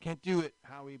more. Can't do it,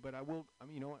 Howie, but I will. I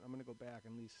mean, you know what? I'm going to go back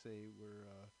and at least say we're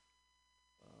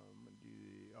gonna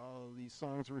do all of these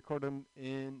songs are recorded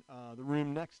in the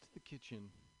room next to the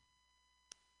kitchen.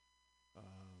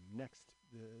 The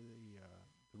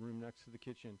room next to the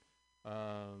kitchen.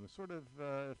 Sort of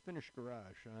finished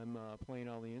garage. I'm playing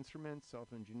all the instruments,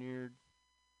 self-engineered,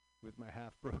 with my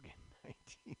half-broken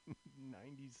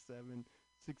 1997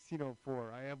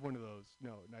 1604. I have one of those.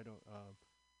 No, I don't.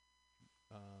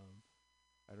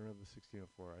 I don't have the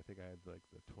 1604. I think I had like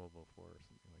the 1204 or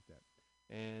something like that.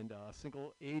 And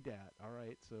single ADAT. All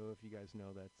right. So if you guys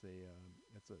know, that's a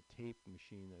tape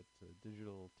machine. That's a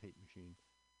digital tape machine.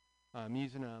 I'm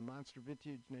using a Monster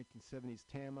Vintage 1970s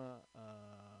Tama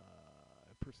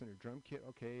Percenter drum kit.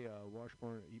 Okay,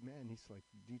 Washburn. Man, he's like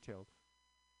detailed.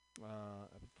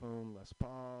 Epiphone, Les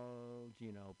Paul,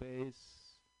 G&L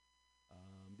bass.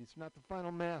 These are not the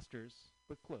final masters,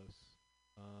 but close.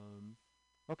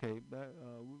 Okay,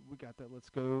 we got that. Let's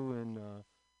go and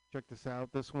check this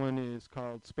out. This one is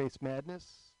called Space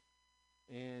Madness,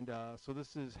 And so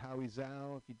this is Howie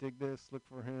Zhao. If you dig this, look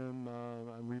for him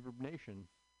on Reverb Nation.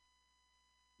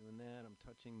 Doing that, I'm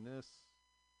touching this.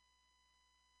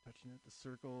 Touching it, the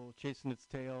circle, chasing its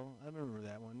tail. I remember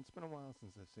that one. It's been a while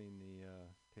since I've seen the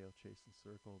tail chasing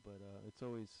circle, but it's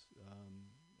always,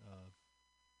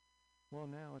 well,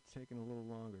 now it's taking a little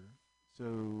longer.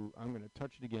 So I'm going to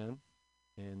touch it again,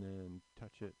 and then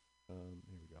touch it.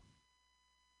 Here we go.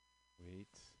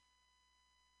 Wait.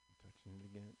 I'm touching it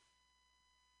again.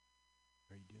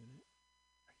 Are you doing it?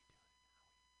 Are you doing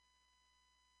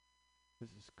it?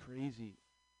 This is crazy.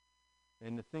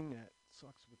 And the thing that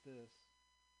sucks with this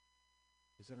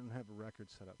is I don't have a record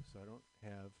set up, so I don't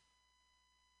have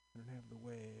the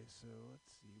wave. So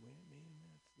let's see. Wait a minute,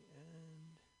 that's the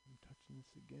end. I'm touching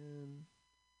this again.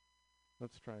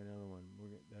 Let's try another one.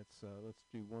 Let's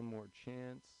do one more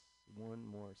chance, one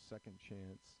more second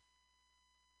chance.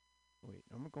 Wait,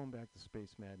 I'm going back to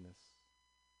Space Madness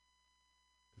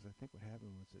because I think what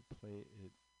happened was it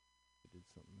did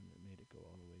something that made it go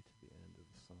all the way to the end of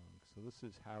the song. So this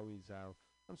is Howie Zhao.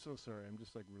 I'm so sorry. I'm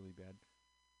just like really bad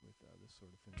with this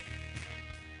sort of thing.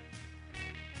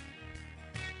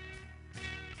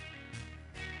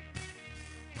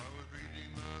 I was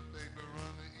reading the paper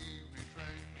on the evening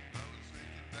train. I was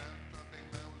thinking about something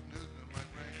that was new to my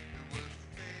brain. It was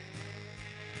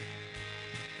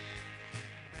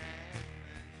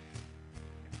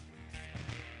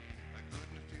I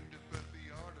couldn't seem to put the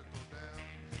article down.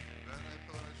 Then I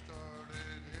thought I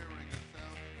started hearing a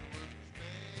sound. It was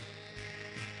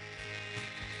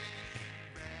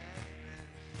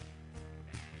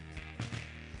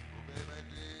oh, babe, I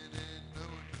didn't know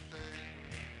what to say.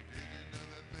 Didn't know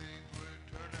that things would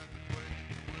turn out this way.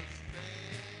 It was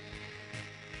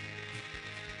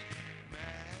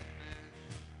madness.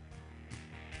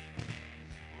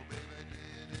 Oh, babe, I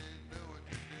didn't know what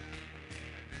to do.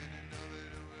 I didn't know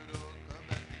that it would all come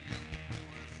back to you. It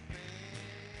was madness.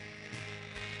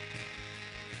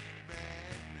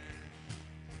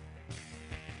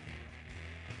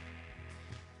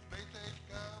 Space age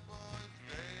cowboys,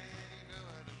 they know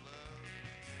how to love.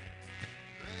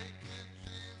 They can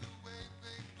see the way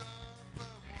things are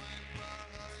from way far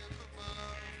high up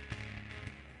above.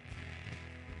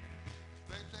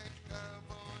 Space age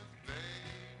cowboys, they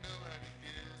know how to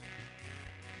give.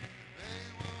 They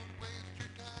won't waste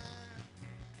your time,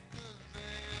 'cause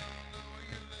they all know where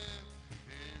you live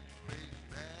in space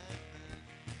madness.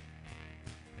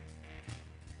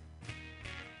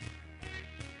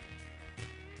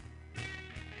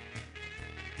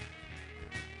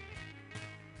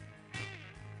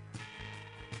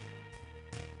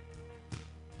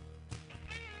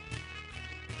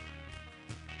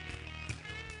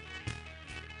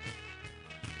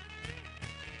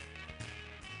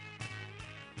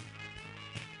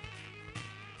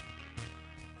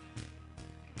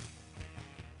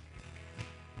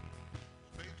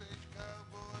 Space age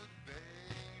cowboys, they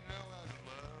know how to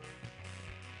love.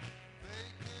 They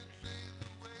can see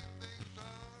the way things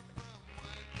are from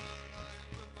way far high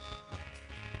up above.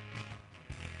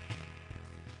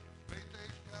 Space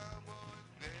age cowboys,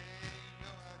 they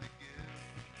know how to give.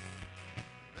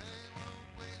 They won't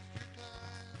waste your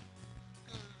time,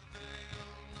 'cause they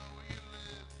all know where you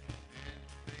live in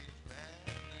space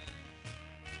madness.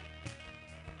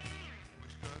 We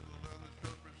struggled on this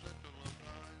road for such a long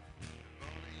time. If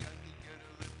only I could get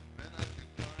a lift, then I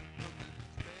could climb from this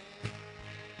space madness. From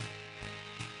this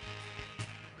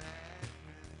space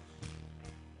madness.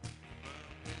 From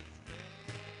this madness.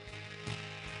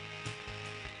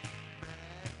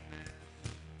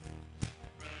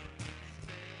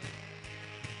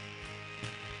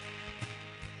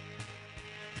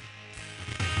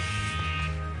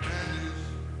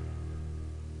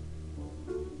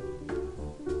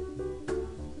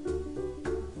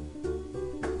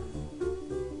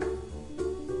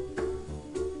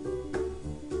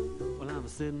 Well, I'm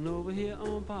sitting over here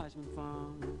on Parchment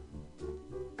Farm.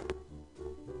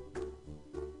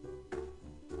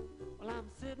 Well, I'm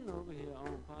sitting over here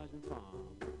on Parchment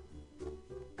Farm.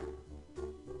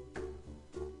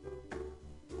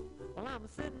 Well, I'm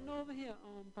sitting over here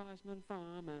on Parchment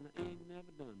Farm, and I ain't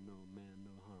never done no man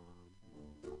no harm.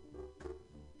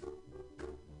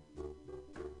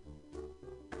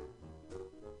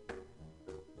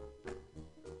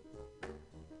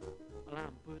 Well,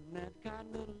 I'm putting that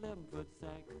cotton in a 11-foot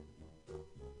sack.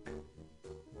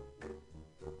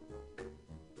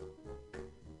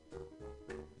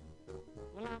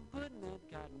 Well, I'm putting that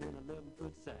cotton in a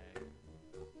 11-foot sack.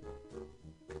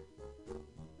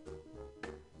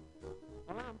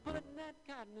 Well, I'm putting that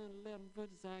cotton in a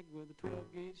 11-foot sack with a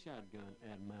 12-gauge shotgun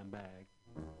at my back.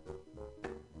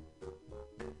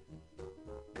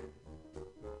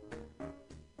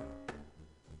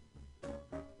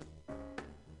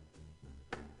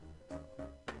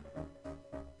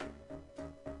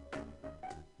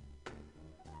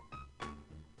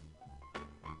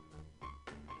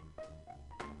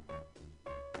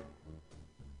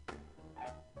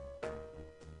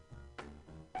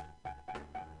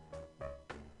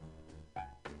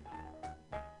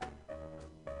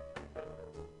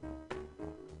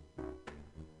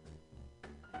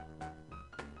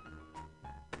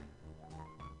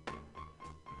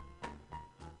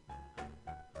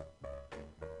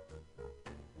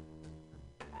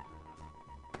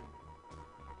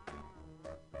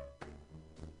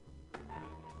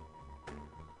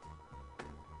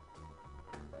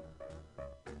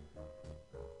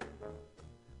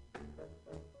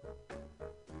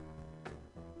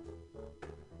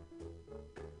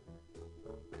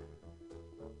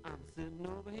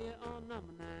 sitting over here on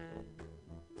number 9.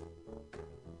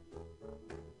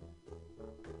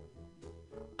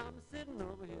 I'm sitting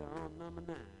over here on number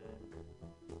 9.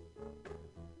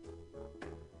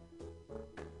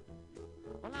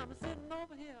 Well, I'm sitting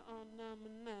over here on number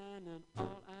 9, and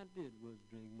all I did was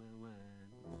drink my wine.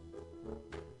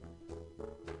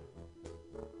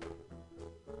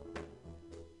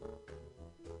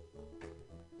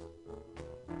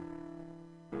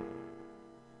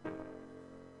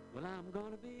 Well, I'm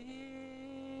gonna be here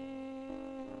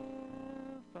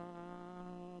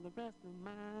for the rest of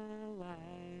my life.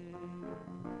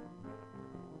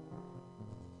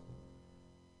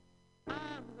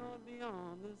 I'm gonna be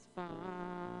on this farm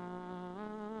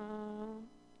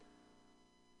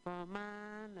for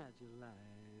my natural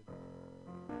life.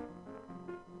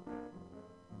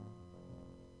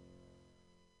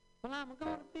 Well, I'm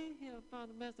gonna be here for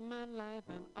the rest of my life,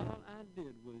 and all I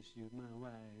did was shoot my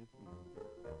wife.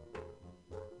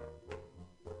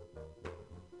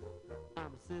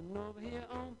 I'm sitting over here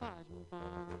on Parchment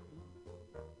Farm.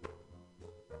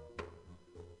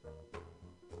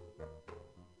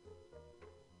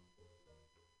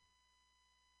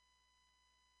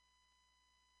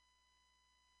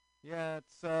 Yeah,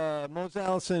 it's Mose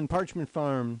Allison, Parchment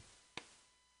Farm.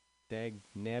 Dag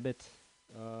nabbit.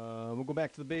 We'll go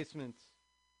back to the basement.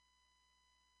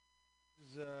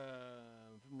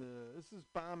 This is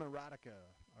Bomb Erotica.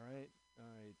 All right.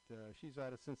 She's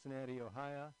out of Cincinnati,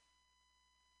 Ohio.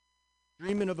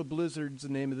 Dreaming of a Blizzard's the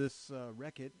name of this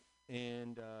record,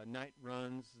 and Night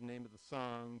Runs is the name of the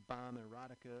song. Bomb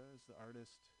Erotica is the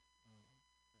artist.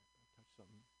 I touched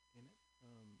something. Damn it.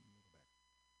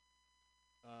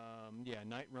 Go back.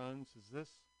 Night Runs is this.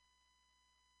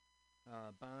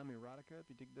 Bomb Erotica. If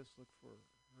you dig this, look for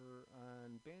her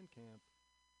on Bandcamp.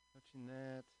 Touching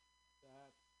that,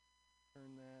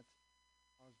 turn that.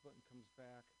 Pause button comes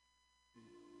back.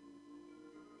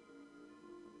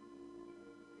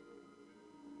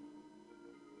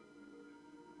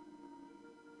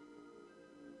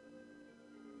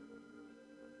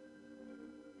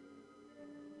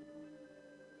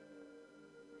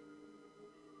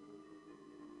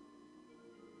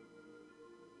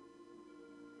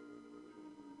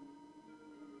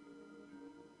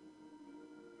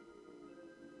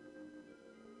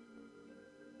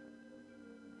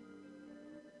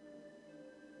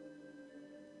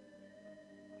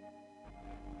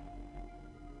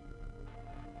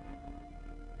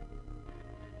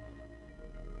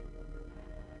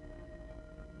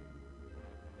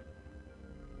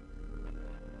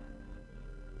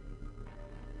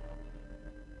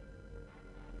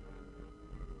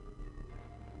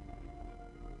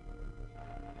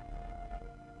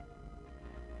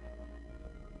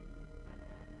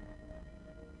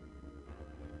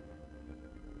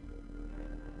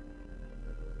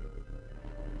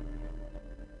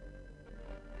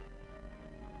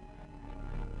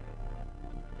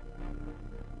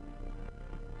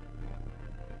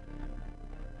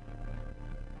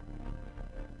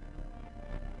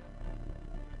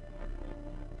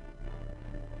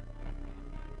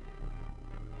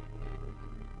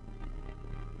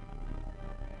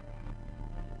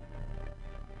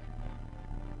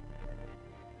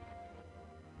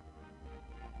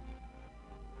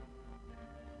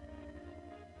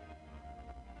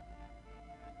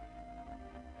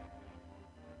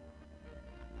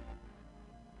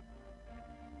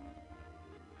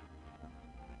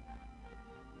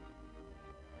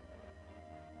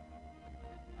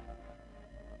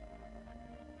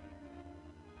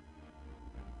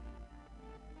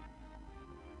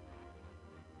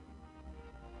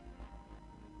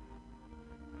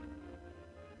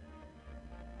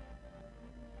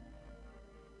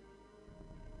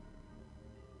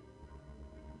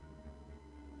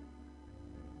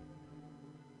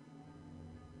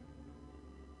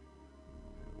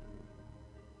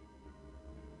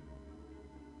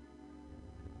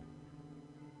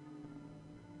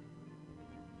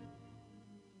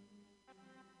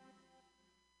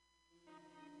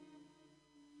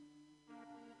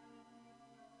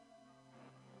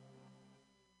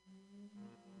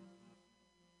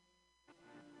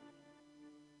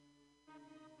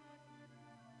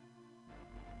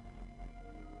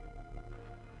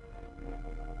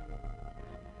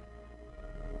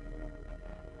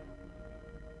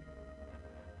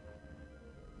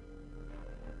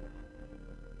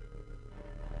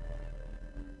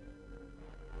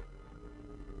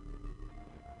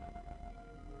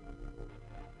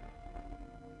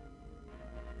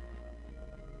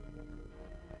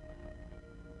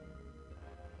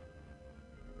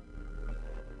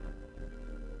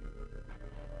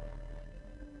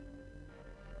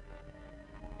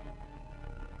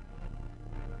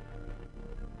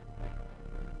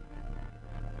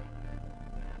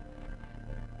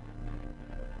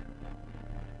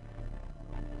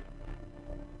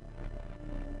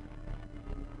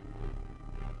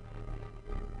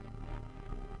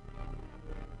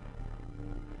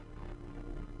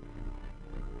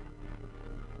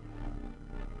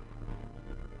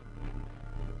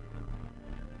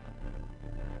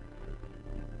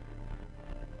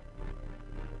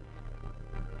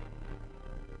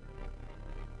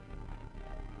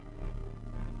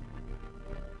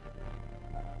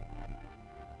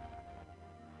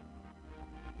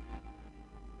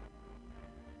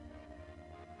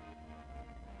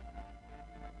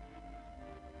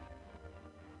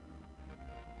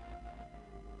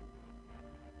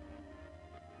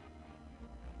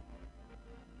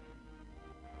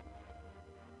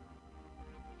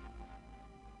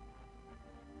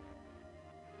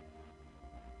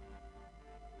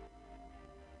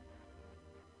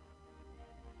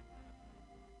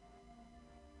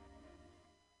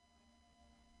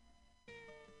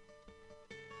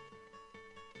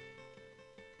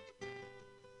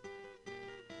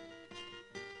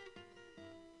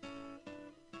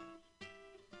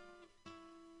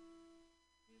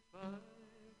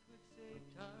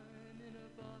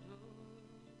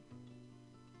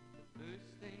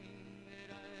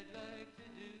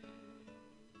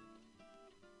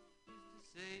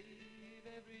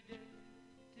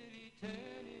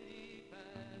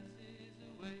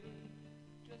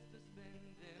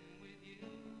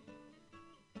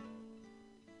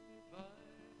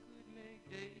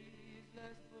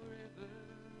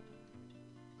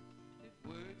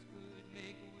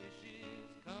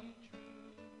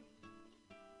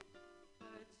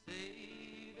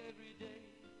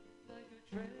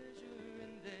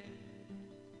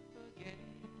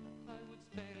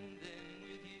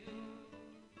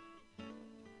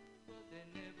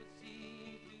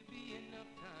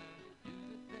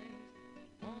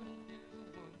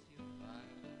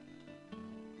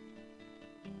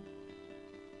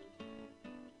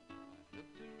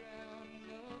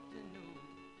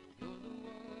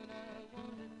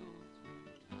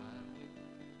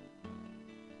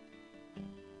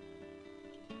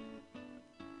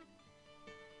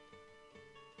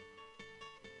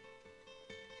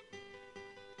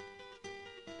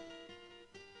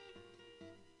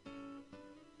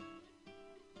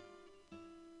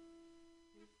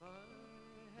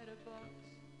 box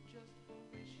just for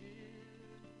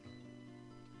wishes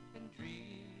and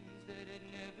dreams that had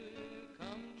never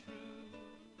come true.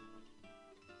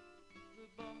 The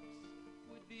box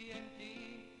would be empty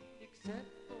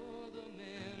except for the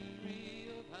memory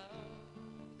of how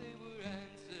they were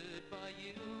answered by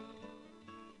you.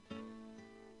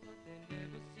 But there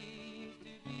never seems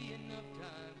to be enough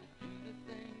time to do the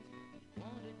things you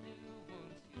want to do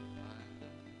once you find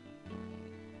them.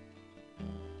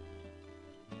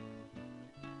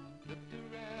 Looked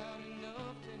around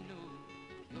enough to know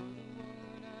you're the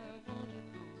one I want to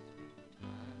go through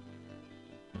time.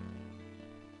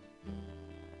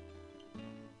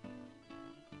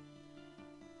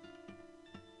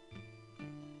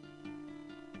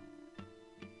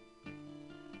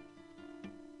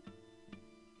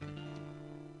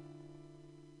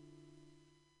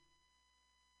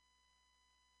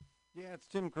 Yeah, it's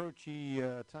Tim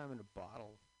Croce, Time in a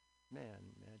Bottle.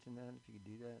 Man, imagine that if you could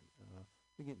do that.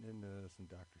 We're getting into some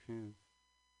Doctor Who,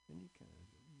 and you kind of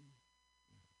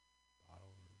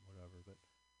bottle or whatever, but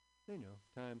you know,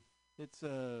 time. It's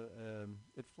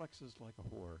it flexes like a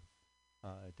whore.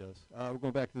 It does. We're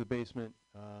going back to the basement.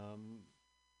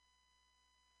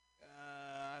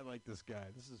 I like this guy.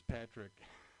 This is Patrick.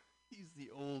 He's the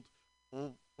old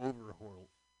Overholt.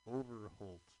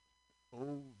 Overholt.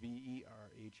 Overholt.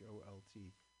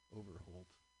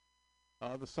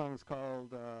 The song's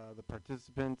called The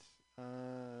Participant.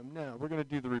 Now, we're going to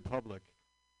do The Republic.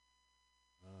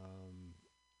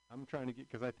 I'm trying to get,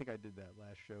 because I think I did that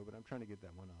last show, but I'm trying to get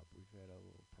that one up. We've had a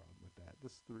little problem with that.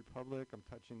 This is The Republic. I'm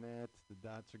touching that. The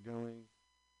dots are going.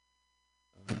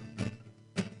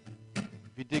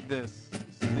 If you dig this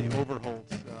is the Overholt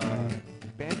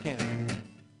Bandcamp.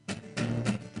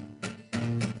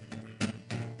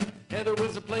 Heather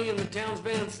was a playing the town's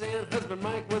bandstand. Husband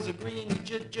Mike was agreeing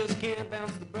you just can't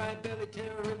bounce the bride belly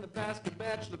terror in the basket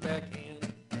bachelor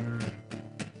backhand.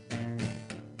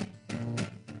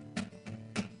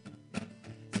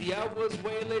 See, I was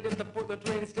way late at the Portland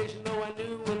train station, though I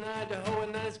knew in Idaho a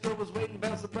nice girl was waiting,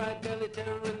 bounce the bride belly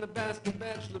terror in the basket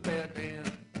bachelor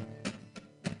backhand.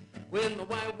 When the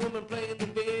white woman playing the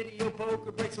video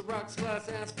poker breaks a rocks glass,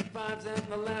 asks for fives, and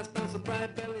the last bounce the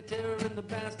bride belly terror in the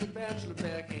basket bachelor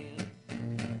backhand.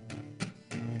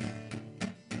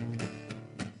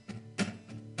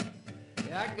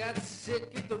 I got sick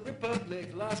at the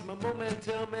Republic, lost my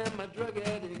momentum and my drug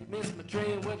addict, missed my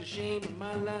train, what a shame, and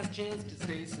my last chance to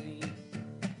stay sane.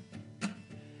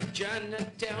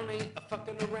 Chinatown ain't a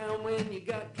fucking around when you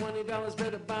got $20,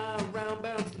 better buy a round,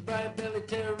 bounce the bright belly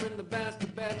terror in the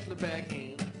bastard bachelor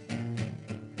backhand.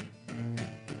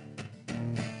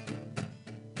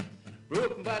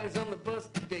 Broken bodies on the bus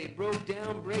today, broke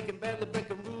down, breaking badly,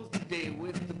 breaking rules today,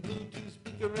 with the Bluetooth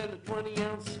speaker and a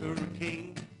 20-ounce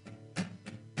hurricane.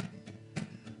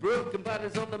 Broken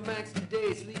bodies on the max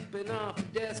today, sleeping off a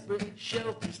desperate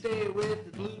shelter stay with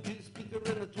the Bluetooth speaker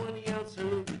and a 20-ounce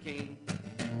hurricane.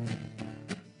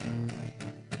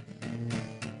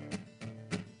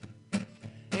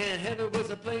 And Heather was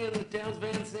a playing the town's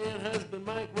bandstand. Husband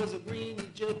Mike was agreeing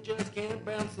you just can't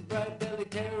bounce the bright belly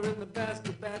terror in the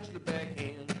basket bachelor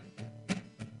backhand.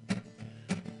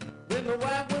 When the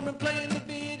white woman playing the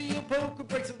video poker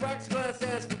breaks a rocks glass,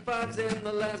 asks for fives, and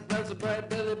the last bounce a bright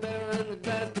belly bear and the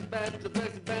glass the bachelor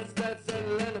bachelor bounce that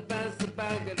settle and a bounce the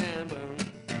bag of amber.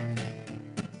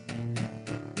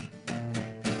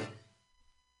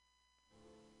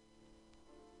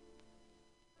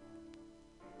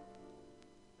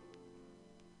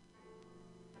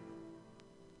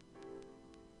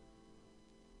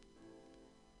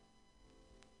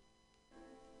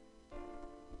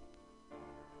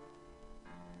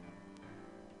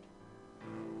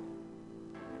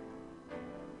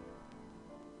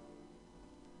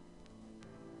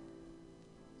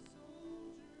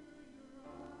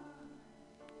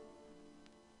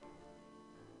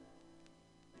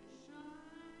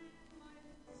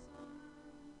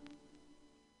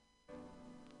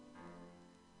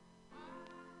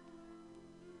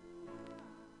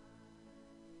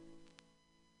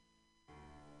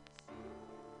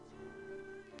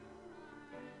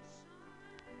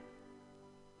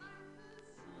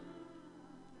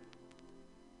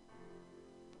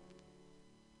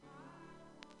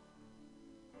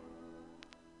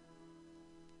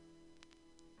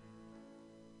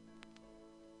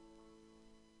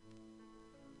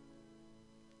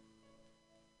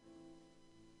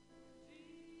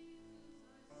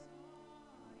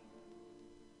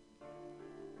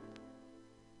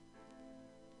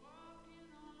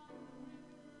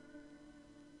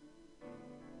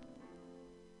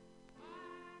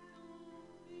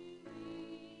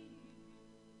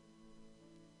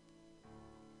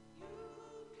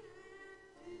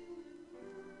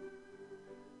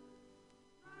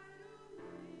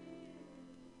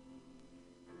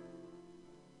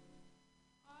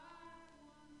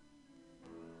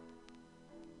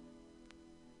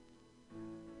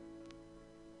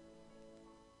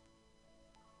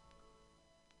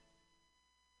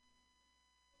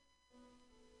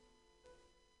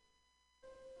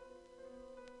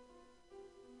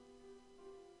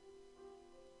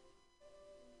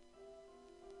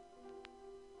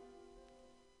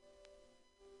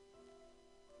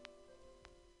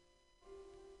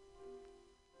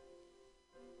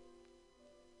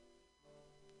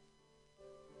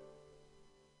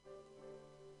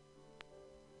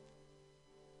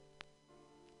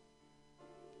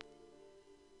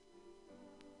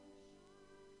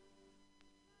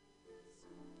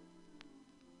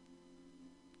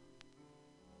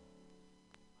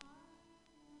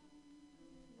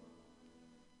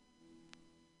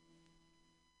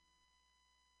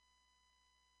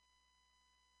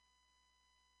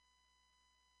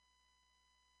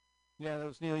 Yeah, that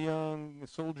was Neil Young, a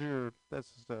Soldier.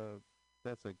 That's a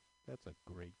that's a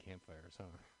great campfire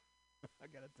song. I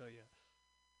gotta tell you,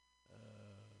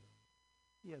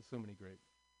 he has so many great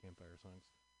campfire songs.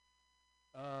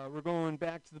 We're going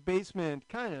back to the basement,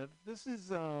 kind of. This is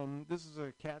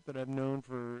a cat that I've known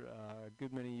for a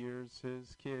good many years.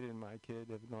 His kid and my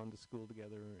kid have gone to school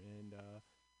together, and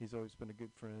he's always been a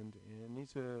good friend. And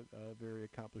he's a very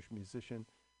accomplished musician.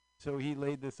 So he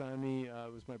laid this on me.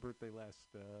 It was my birthday last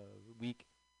week.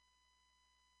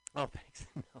 Oh, thanks.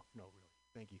 No, really.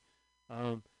 Thank you.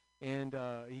 And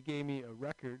he gave me a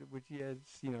record, which he has,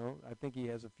 I think he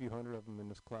has a few hundred of them in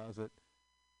his closet.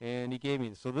 And he gave me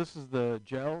this. So this is the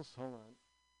Gels. Hold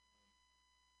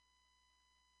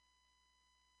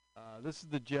on. This is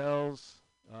the Gels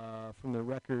from the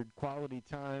record Quality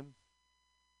Time.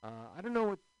 I don't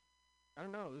know.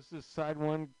 This is side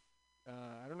one.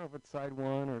 I don't know if it's side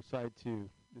one or side two.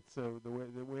 It's the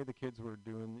way the kids were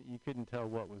doing. You couldn't tell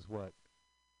what was what.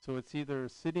 So it's either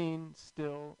Sitting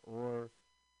Still or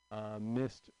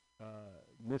Mr.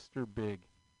 Big.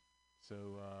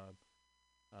 So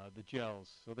the Gels.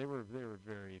 So they were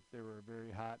very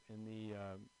hot in the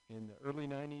early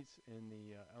 '90s in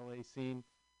the LA scene.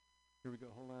 Here we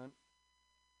go. Hold on.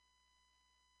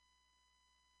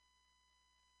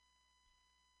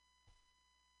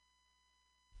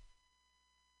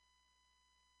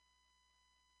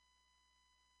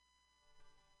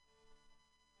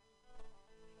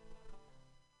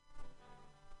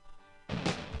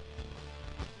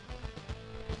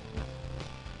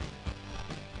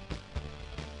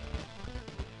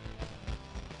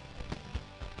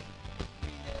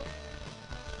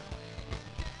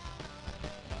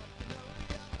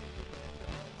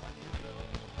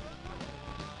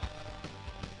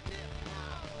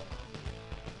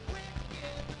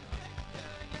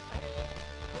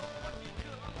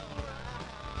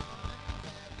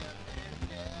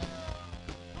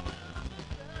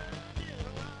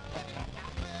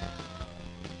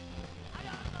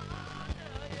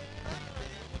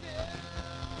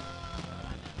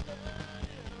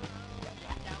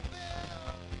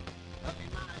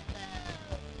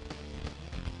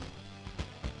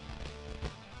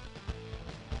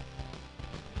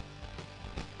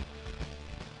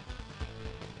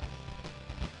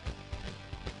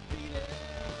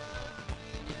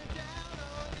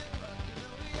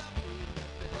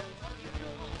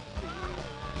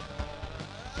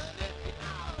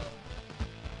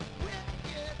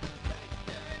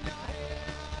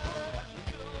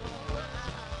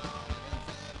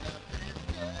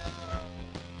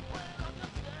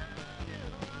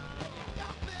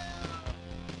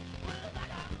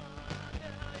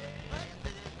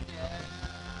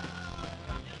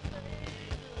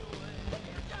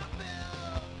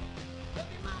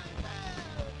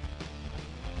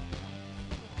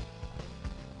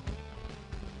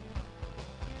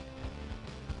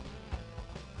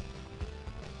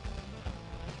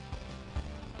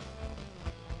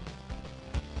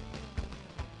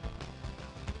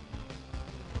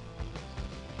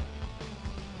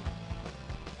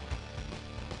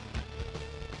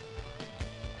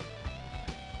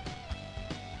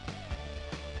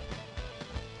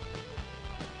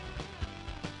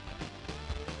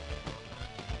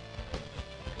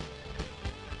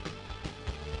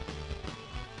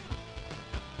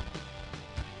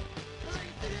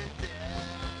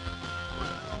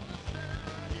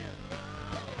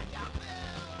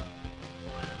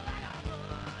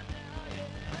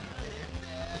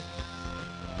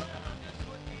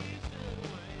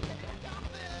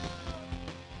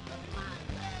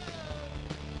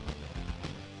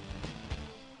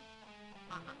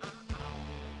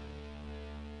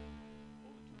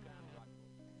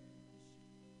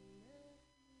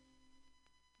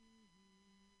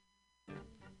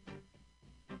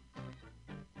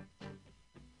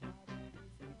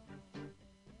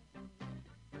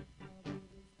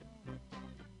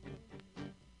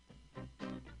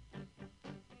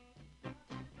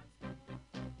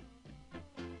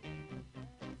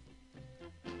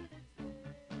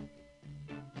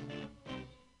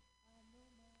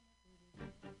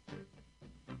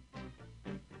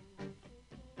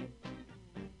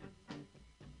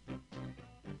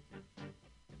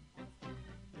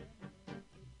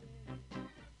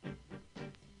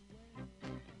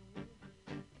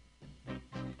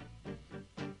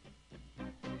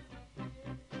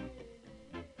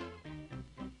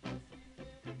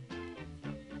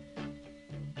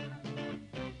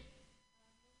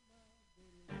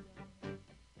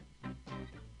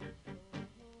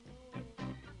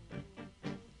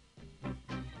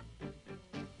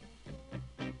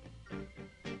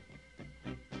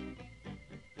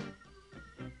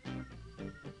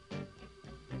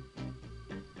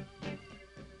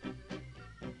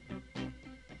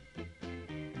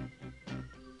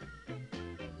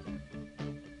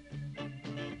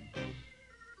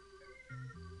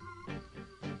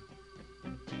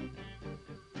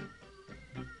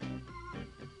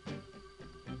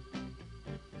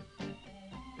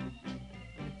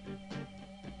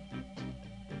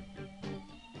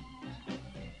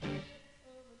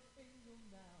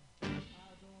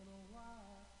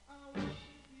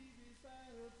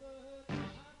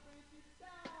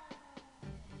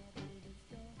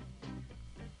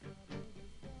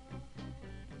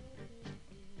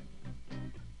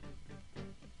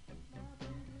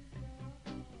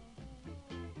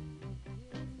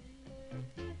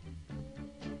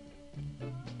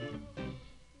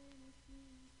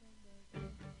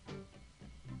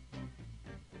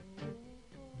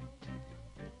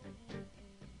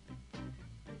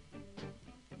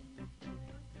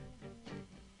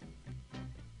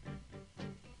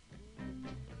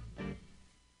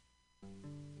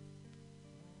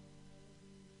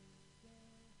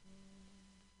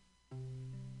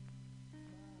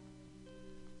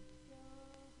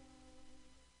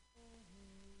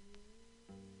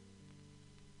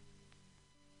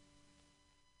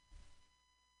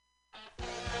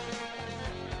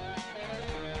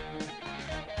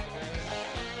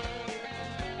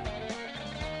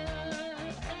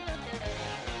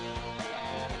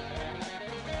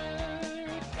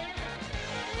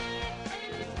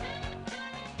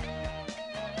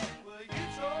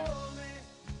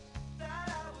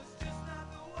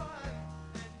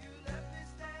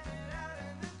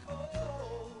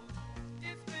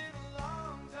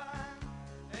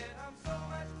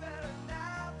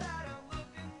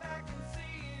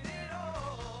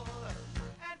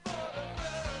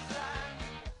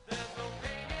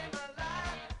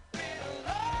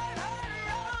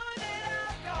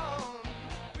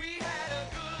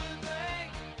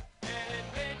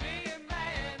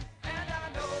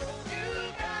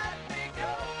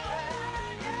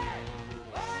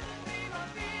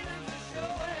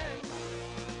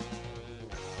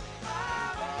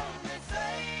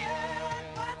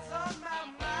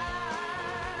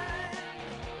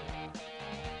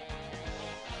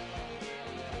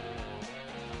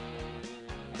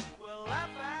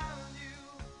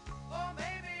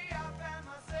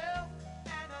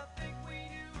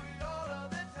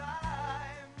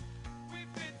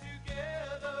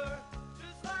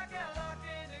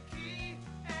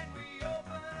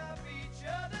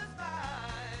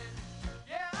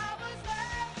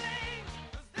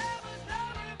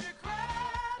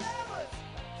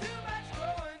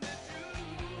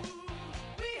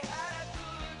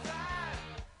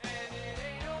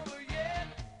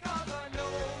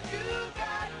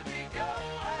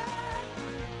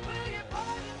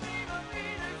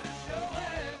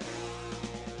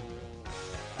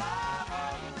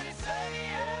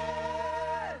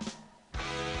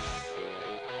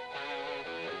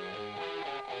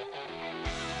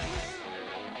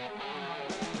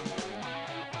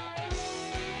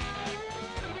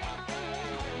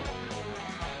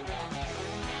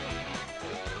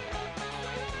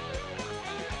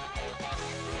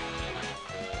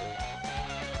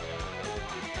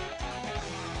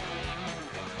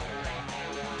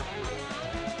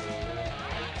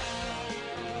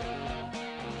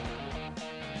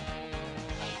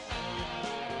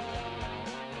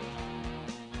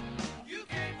 You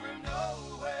came from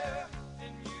nowhere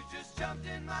and you just jumped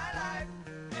in my life,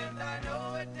 and I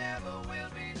know it never will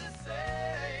be the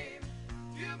same.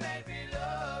 You made me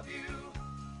love you.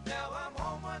 Now I'm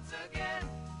home once again.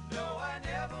 No, I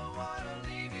never wanna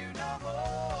leave you no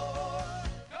more.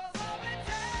 'Cause I'm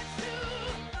attached to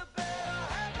the better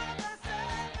half of the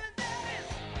 7 days.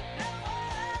 Now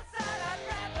outside I'd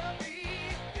rather be.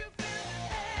 You fill this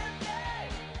empty.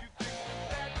 You fix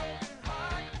that broken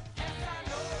heart. Yes, I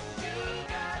know you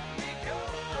got me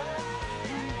going.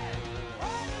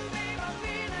 Pardon me, my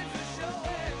feelings are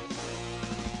showing.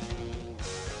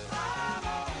 I'm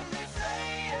only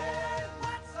saying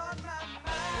what's on my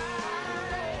mind.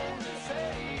 Only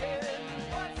saying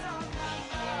what's on my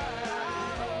mind.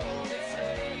 I'm only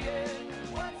saying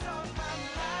what's on my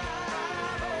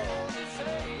mind. Only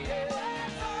saying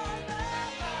what's on my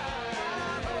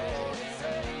mind. Only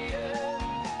saying.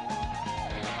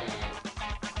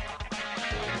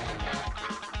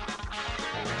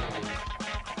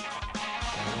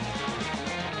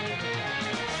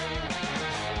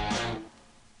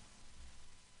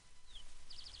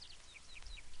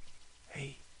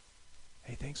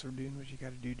 Hey, thanks for doing what you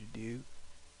got to do,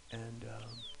 and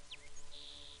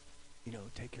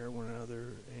take care of one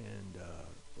another, and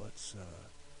let's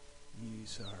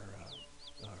use our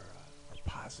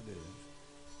positive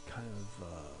kind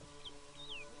of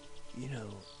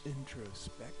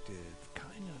introspective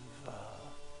kind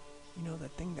of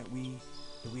that thing that we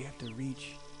have to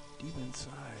reach deep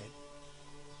inside,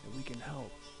 that we can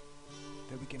help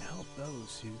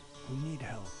those who need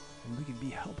help, and we can be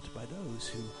helped by those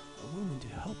who are willing to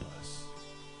help us.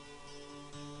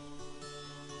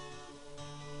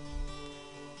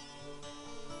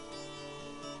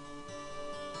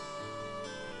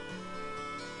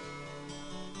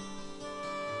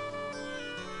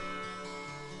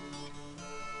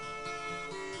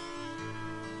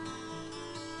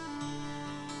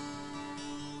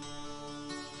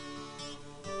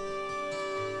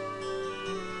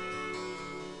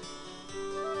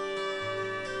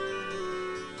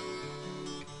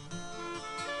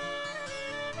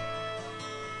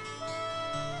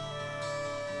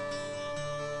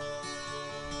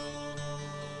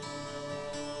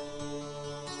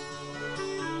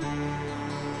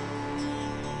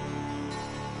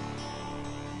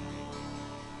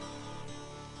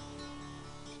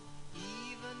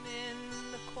 Even in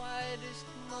the quietest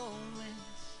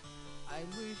moments, I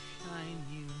wish I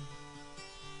knew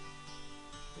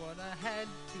what I had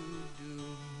to do.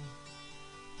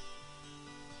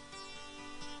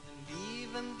 And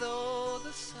even though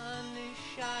the sun is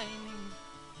shining,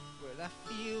 will I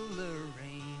feel the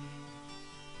rain?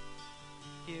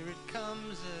 Here it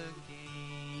comes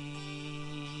again,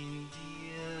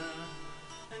 dear.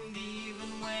 And even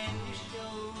when you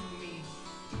showed me,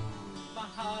 my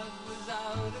heart was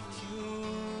out of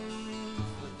tune.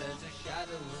 But there's a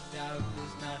shadow of doubt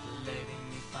was not letting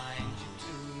me find you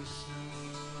too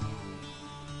soon.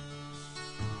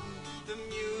 The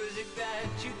music that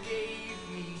you gave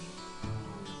me,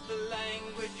 the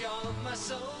language of my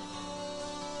soul.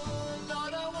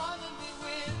 Lord, I wanna be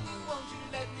with you. Won't you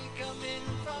let me come in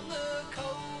from the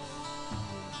cold?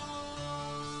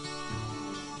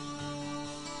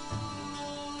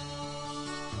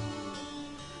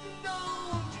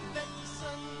 Don't you let the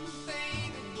sun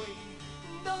fade away.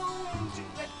 Don't you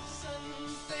let the sun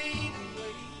fade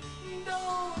away.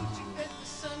 Don't you let the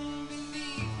sun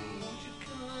believe me. Won't you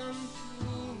come to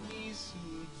me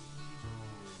soon?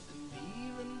 And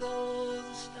even though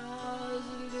the stars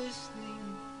are listening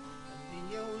and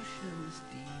the ocean's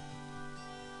deep,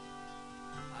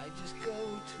 I just go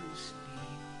to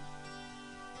sleep.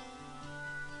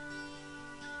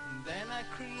 And then I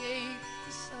create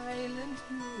the silent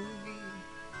movie.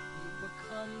 You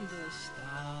become the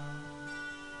star.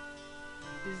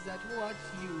 Is that what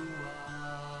you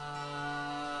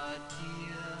are,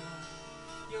 dear?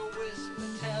 Your whisper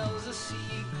tells a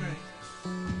secret.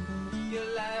 Your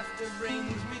laughter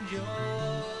brings me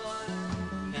joy,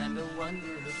 and a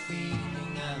wondrous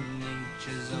feeling I'm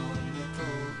nature's own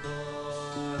little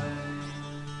boy.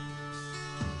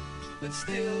 But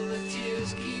still the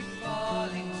tears keep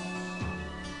falling.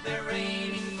 They're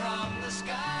raining from the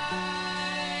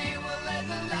sky. Well, there's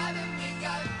a lot of me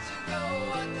got to go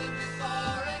under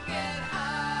before I get high.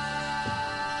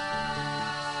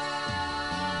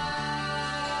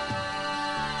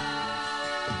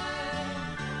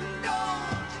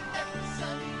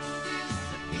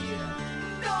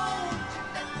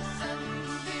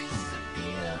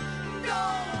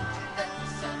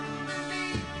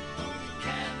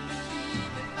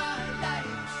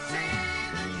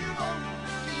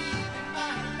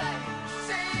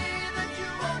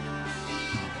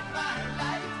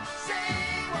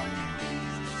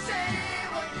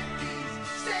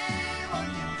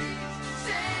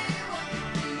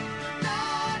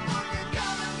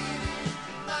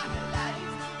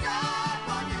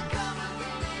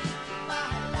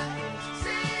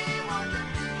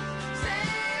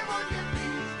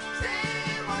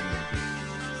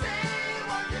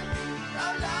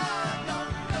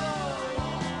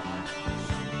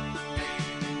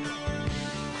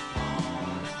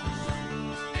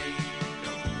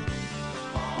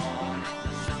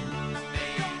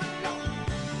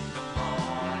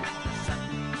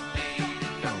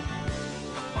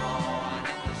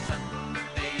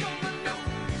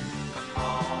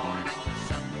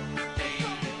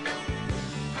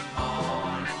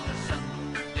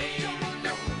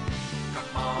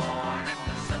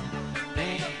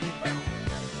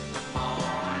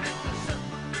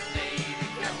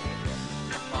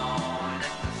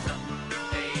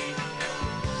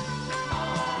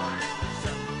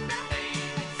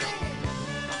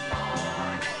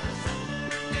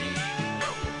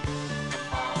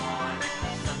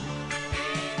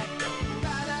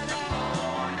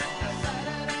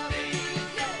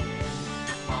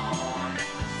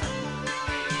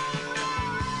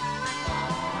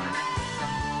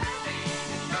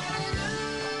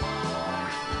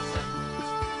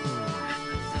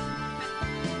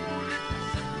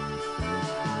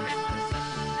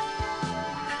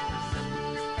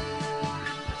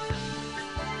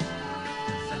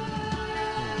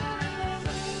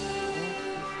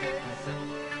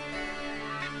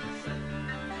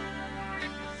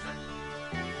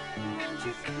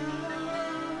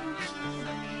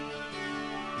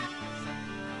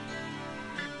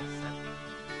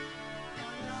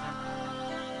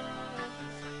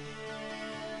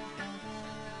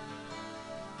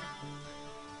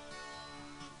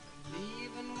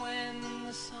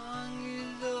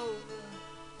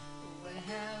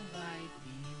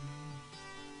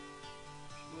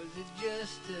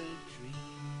 just a dream.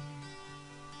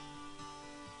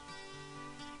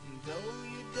 And though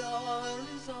your door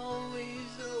is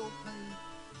always open,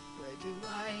 where do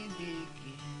I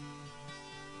begin?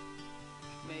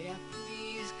 May I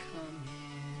please come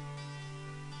in,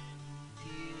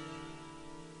 dear?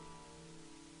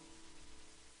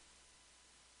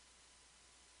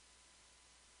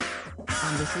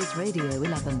 And this is Radio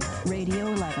 11.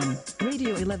 Radio 11.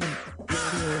 Radio 11.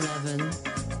 Radio 11.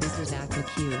 This is Aqua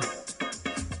Q.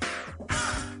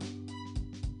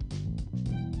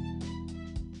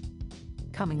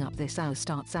 Coming up this hour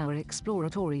starts our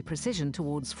exploratory precision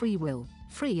towards free will,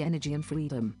 free energy and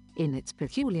freedom, in its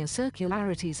peculiar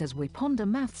circularities as we ponder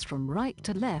maths from right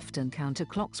to left and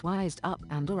counterclockwise up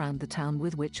and around the town,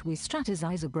 with which we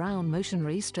strategize a ground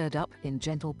motionary stirred up in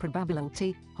gentle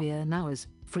probability, here now as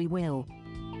free will.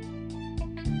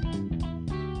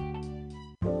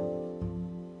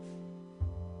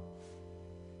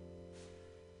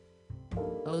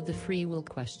 Oh, the free will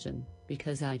question,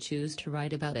 because I choose to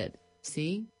write about it.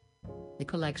 See? The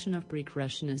collection of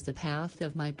regression is the path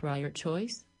of my prior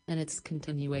choice, and its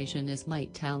continuation is my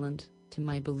talent, to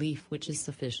my belief which is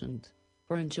sufficient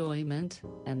for enjoyment,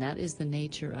 and that is the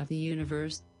nature of the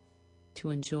universe. To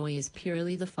enjoy is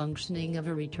purely the functioning of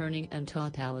a returning and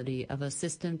totality of a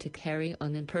system to carry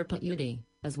on in perpetuity,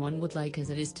 as one would like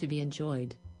as it is to be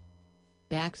enjoyed.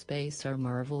 Backspace are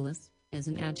marvelous, as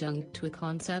an adjunct to a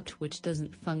concept which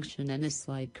doesn't function, and a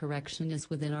slight correction is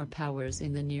within our powers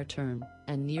in the near term,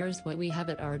 and near is what we have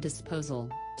at our disposal,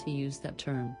 to use that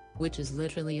term, which is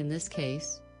literally in this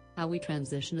case, how we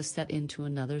transition a set into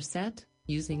another set,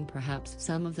 using perhaps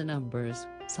some of the numbers,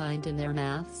 signed in their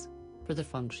maths, for the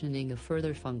functioning of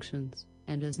further functions,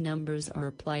 and as numbers are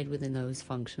applied within those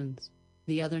functions,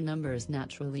 the other numbers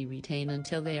naturally retain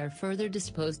until they are further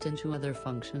disposed into other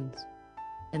functions.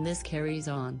 And this carries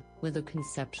on, with a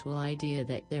conceptual idea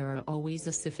that there are always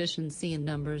a sufficiency in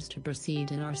numbers to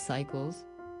proceed in our cycles,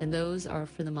 and those are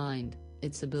for the mind,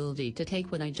 its ability to take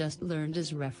what I just learned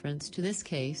as reference to this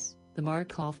case, the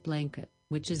Markov blanket,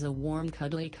 which is a warm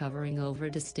cuddly covering over a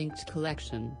distinct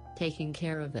collection, taking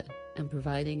care of it, and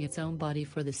providing its own body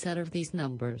for the set of these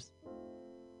numbers.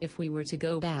 If we were to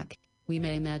go back, we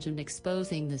may imagine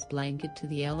exposing this blanket to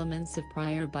the elements of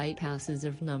prior bypasses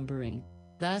of numbering,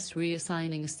 thus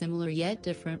reassigning a similar yet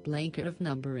different blanket of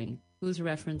numbering, whose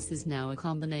reference is now a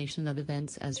combination of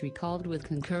events as recalled with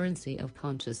concurrency of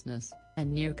consciousness,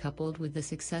 and near coupled with the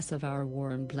success of our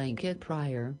warm blanket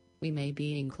prior, we may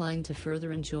be inclined to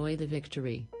further enjoy the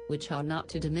victory, which ought not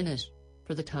to diminish,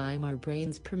 for the time our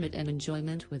brains permit an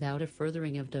enjoyment without a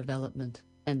furthering of development,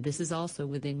 and this is also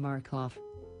within Markov.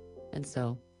 And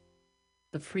so,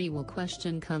 the free will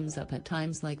question comes up at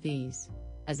times like these,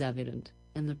 as evident,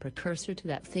 and the precursor to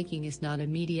that thinking is not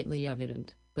immediately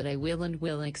evident, but I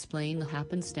will explain the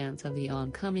happenstance of the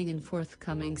oncoming and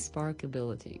forthcoming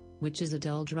sparkability, which is a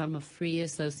dull drum of free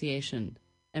association,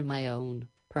 and my own,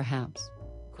 perhaps,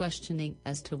 questioning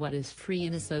as to what is free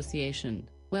in association.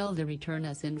 Well, the return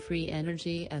as in free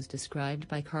energy as described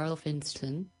by Carl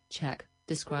Finston, Czech,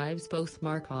 describes both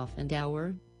Markov and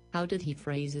our, how did he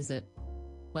phrases it?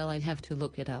 Well, I'd have to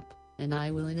look it up, and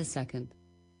I will in a second.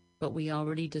 But we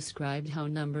already described how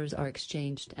numbers are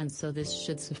exchanged, and so this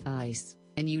should suffice,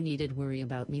 and you needn't worry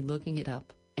about me looking it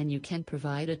up, and you can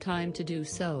provide a time to do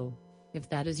so, if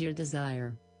that is your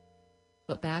desire.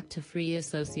 But back to free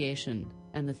association,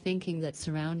 and the thinking that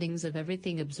surroundings of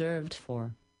everything observed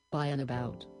for, by and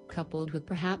about, coupled with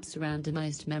perhaps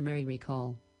randomized memory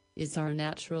recall, is our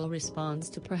natural response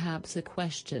to perhaps a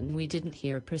question we didn't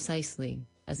hear precisely,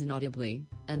 as inaudibly,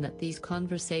 and that these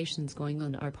conversations going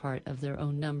on are part of their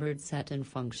own numbered set and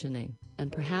functioning, and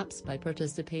perhaps by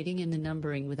participating in the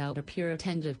numbering without a pure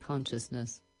attentive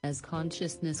consciousness, as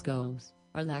consciousness goes,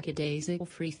 our lackadaisical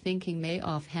free thinking may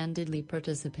offhandedly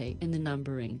participate in the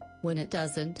numbering, when it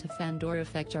doesn't offend or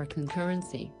affect our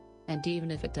concurrency, and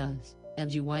even if it does,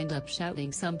 and you wind up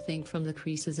shouting something from the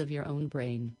creases of your own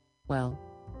brain, well,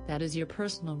 that is your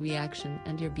personal reaction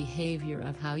and your behavior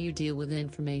of how you deal with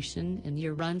information in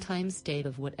your runtime state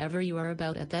of whatever you are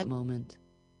about at that moment.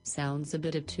 Sounds a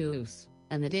bit obtuse,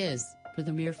 and it is, for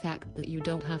the mere fact that you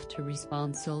don't have to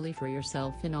respond solely for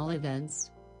yourself in all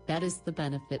events. That is the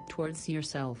benefit towards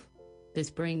yourself. This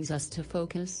brings us to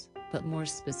focus, but more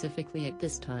specifically at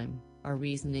this time, our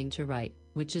reasoning to write,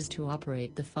 which is to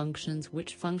operate the functions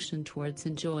which function towards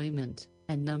enjoyment,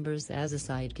 and numbers as a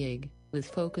side gig, with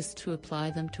focus to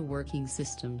apply them to working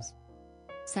systems.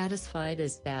 Satisfied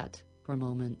as that, for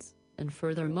moments, and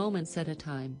further moments at a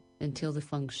time, until the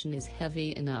function is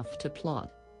heavy enough to plot,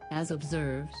 as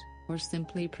observed, or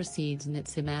simply proceeds in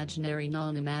its imaginary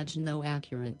non-imagine though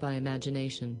accurate by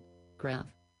imagination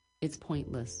graph. It's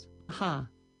pointless,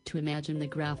 to imagine the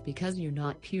graph because you're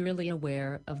not purely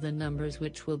aware of the numbers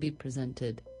which will be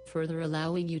presented, further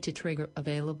allowing you to trigger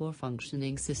available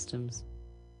functioning systems.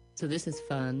 So this is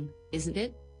fun, isn't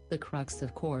it? The crux,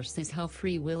 of course, is how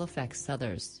free will affects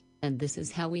others, and this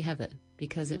is how we have it,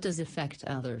 because it does affect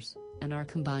others, and our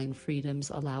combined freedoms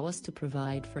allow us to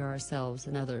provide for ourselves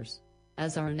and others,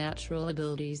 as our natural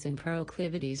abilities and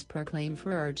proclivities proclaim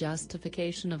for our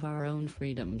justification of our own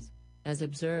freedoms, as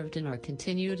observed in our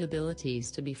continued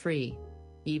abilities to be free.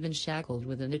 Even shackled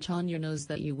with an itch on your nose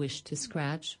that you wish to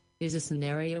scratch, is a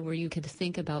scenario where you could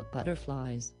think about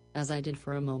butterflies, as I did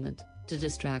for a moment, to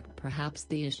distract perhaps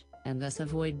the itch, and thus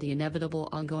avoid the inevitable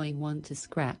ongoing one to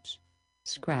scratch.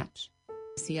 Scratch.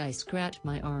 See, I scratched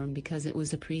my arm because it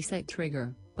was a preset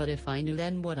trigger, but if I knew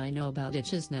then what I know about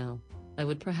itches now, I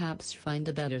would perhaps find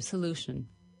a better solution.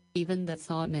 Even that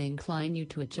thought may incline you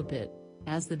to itch a bit,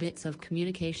 as the bits of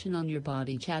communication on your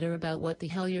body chatter about what the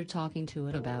hell you're talking to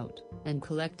it about, and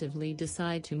collectively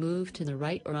decide to move to the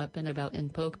right or up and about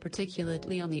and poke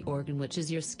particularly on the organ which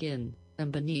is your skin,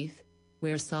 and beneath,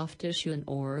 where soft tissue and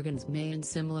organs may in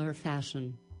similar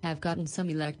fashion have gotten some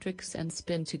electrics and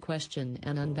spin to question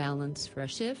and unbalance for a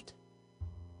shift.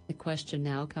 The question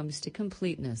now comes to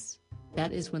completeness.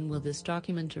 That is, when will this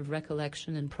document of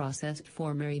recollection in processed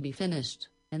form be finished,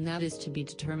 and that is to be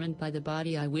determined by the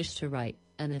body I wish to write,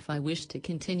 and if I wish to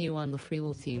continue on the free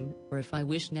will theme, or if I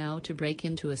wish now to break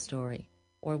into a story,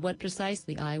 or what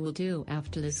precisely I will do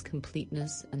after this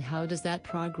completeness, and how does that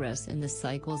progress in the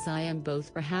cycles I am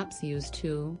both perhaps used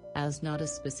to, as not a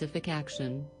specific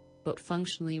action, but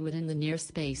functionally within the near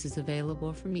spaces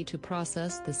available for me to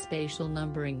process the spatial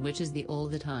numbering which is the all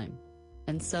the time.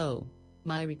 And so,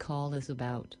 my recall is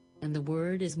about, and the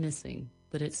word is missing,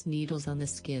 but it's needles on the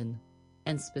skin.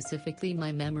 And specifically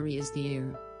my memory is the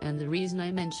ear, and the reason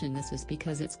I mention this is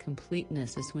because its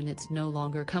completeness is when it's no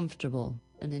longer comfortable,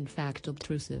 and in fact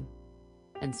obtrusive.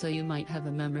 And so you might have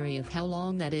a memory of how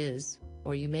long that is,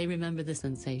 or you may remember the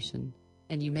sensation,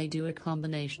 and you may do a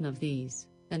combination of these,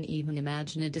 and even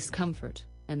imagine a discomfort,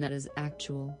 and that is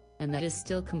actual, and that is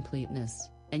still completeness,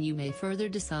 and you may further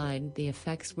decide the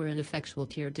effects were ineffectual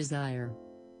to your desire.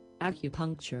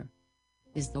 Acupuncture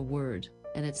is the word,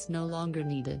 and it's no longer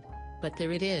needed, but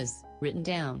there it is, written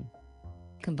down.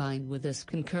 Combined with this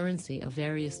concurrency of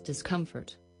various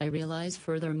discomfort, I realize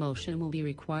further motion will be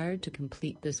required to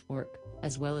complete this work,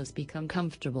 as well as become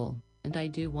comfortable, and I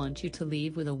do want you to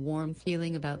leave with a warm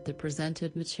feeling about the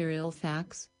presented material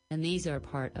facts, and these are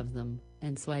part of them,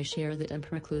 and so I share that and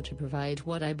preclude to provide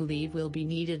what I believe will be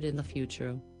needed in the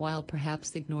future, while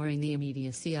perhaps ignoring the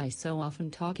immediacy I so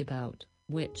often talk about,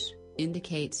 which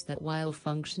indicates that while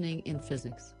functioning in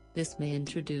physics, this may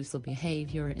introduce a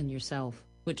behavior in yourself,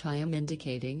 which I am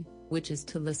indicating, which is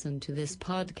to listen to this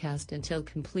podcast until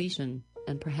completion,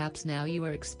 and perhaps now you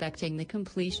are expecting the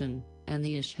completion, and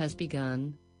the ish has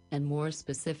begun, and more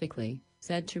specifically,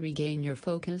 said to regain your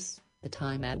focus. The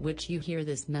time at which you hear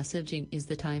this messaging is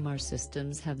the time our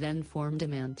systems have then formed a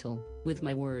mantle, with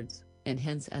my words, and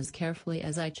hence as carefully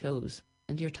as I chose,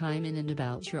 and your time in and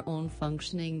about your own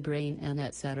functioning brain and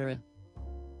etc.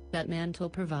 That mantle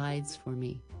provides for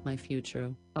me, my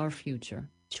future, our future,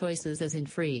 choices as in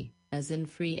free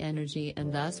energy,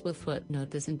 and thus will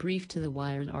footnote this in brief to the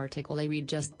Wired article I read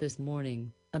just this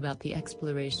morning, about the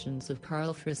explorations of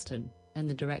Carl Friston, and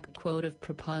the direct quote of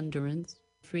preponderance.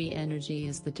 Free energy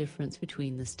is the difference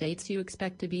between the states you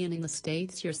expect to be in and the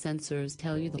states your sensors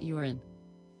tell you that you are in.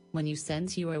 When you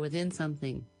sense you are within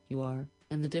something, you are,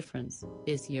 and the difference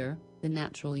is the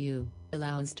natural you,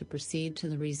 allows to proceed to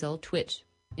the result which,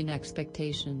 in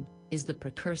expectation, is the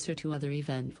precursor to other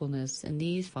eventfulness in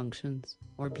these functions,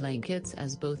 or blankets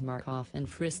as both Markov and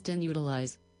Friston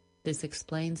utilize. This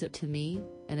explains it to me,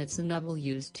 and it's a novel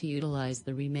used to utilize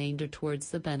the remainder towards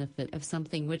the benefit of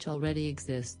something which already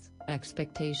exists,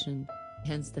 expectation,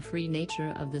 hence the free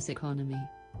nature of this economy,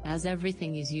 as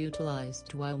everything is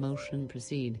utilized while motion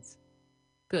proceeds.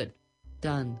 Good.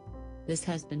 Done. This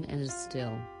has been and is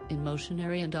still, in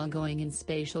motionary and ongoing in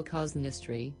spatial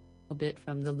cosmistry, a bit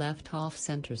from the left off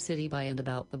center city by and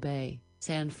about the Bay,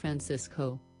 San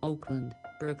Francisco, Oakland,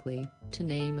 Berkeley, to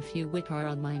name a few which are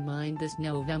on my mind this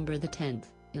November the 10th,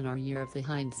 in our year of the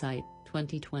hindsight,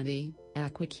 2020,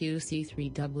 Aqua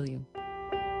QC3W.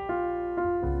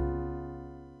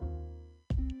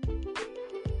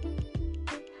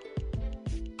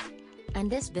 And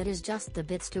this bit is just the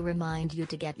bits to remind you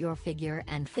to get your figure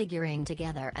and figuring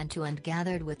together and to and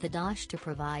gathered with the dash to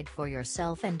provide for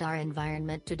yourself and our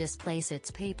environment to displace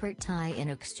its paper tie in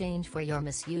exchange for your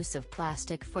misuse of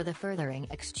plastic for the furthering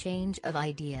exchange of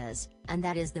ideas, and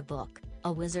that is the book,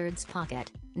 A wizard's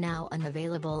pocket, now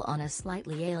unavailable on a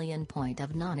slightly alien point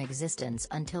of non-existence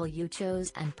until you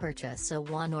chose and purchase a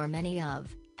one or many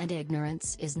of, and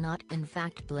ignorance is not in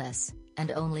fact bliss,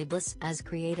 and only bliss as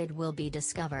created will be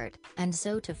discovered. And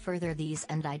so to further these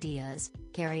and ideas,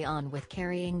 carry on with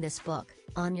carrying this book,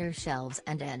 on your shelves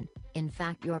and in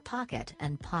fact your pocket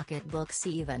and pocketbooks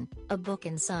even, a book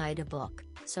inside a book.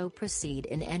 So proceed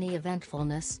in any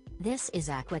eventfulness. This is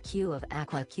AquaQ of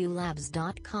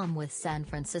AquaQLabs.com with San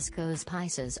Francisco's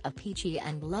Pisces of Peachy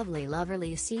and Lovely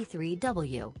Loverly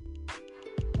C3W.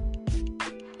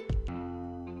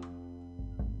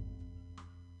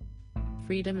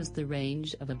 Freedom is the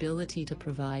range of ability to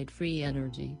provide free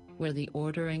energy, where the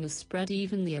ordering is spread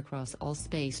evenly across all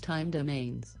space-time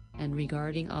domains, and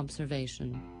regarding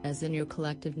observation, as in your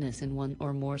collectiveness in one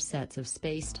or more sets of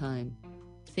space-time.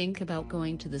 Think about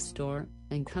going to the store,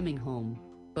 and coming home,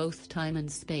 both time and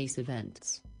space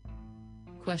events.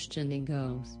 Questioning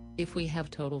goes, if we have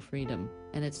total freedom,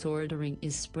 and its ordering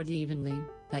is spread evenly,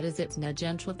 that is its net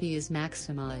entropy is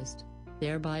maximized,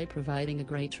 thereby providing a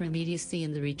greater immediacy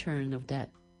in the return of debt,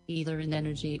 either in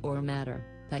energy or matter.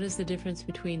 That is the difference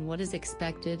between what is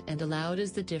expected and allowed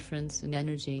is the difference in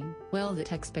energy. Well,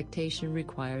 that expectation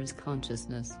requires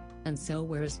consciousness, and so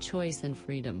where is choice and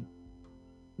freedom?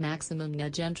 Maximum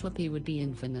net entropy would be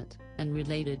infinite, and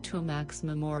related to a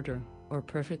maximum order, or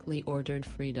perfectly ordered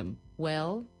freedom,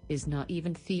 well, is not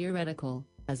even theoretical,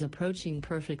 as approaching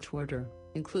perfect order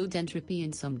includes entropy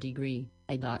in some degree,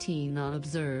 not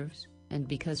observed, and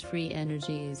because free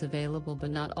energy is available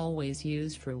but not always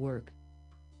used for work.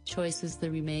 Choice is the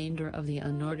remainder of the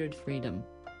unordered freedom,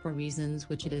 for reasons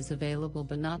which it is available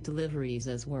but not deliveries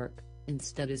as work,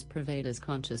 instead is pervade as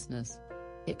consciousness.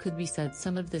 It could be said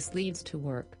some of this leads to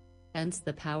work, hence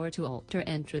the power to alter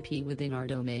entropy within our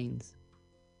domains.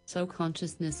 So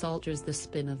consciousness alters the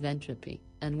spin of entropy,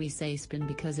 and we say spin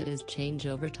because it is change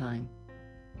over time.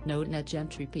 Note net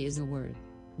entropy is a word,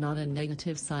 not a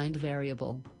negative signed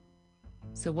variable.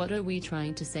 So what are we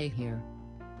trying to say here?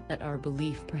 That our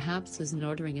belief perhaps is an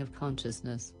ordering of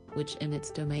consciousness, which in its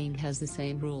domain has the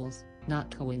same rules,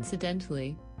 not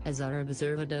coincidentally, as our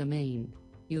observer domain,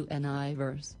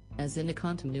 universe, as in a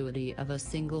continuity of a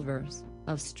single verse,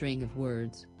 of string of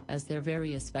words, as their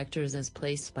various vectors as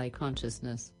placed by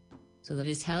consciousness. So that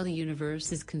is how the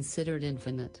universe is considered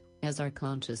infinite, as our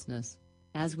consciousness,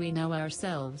 as we know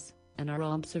ourselves, and our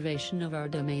observation of our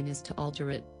domain is to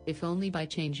alter it, if only by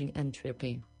changing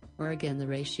entropy, or again the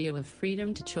ratio of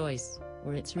freedom to choice,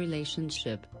 or its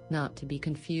relationship, not to be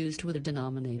confused with a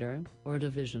denominator, or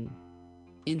division.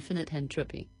 Infinite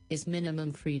entropy is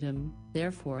minimum freedom,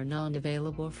 therefore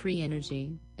non-available free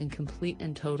energy, and complete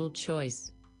and total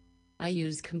choice. I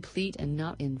use complete and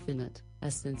not infinite,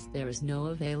 as since there is no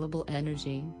available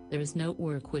energy, there is no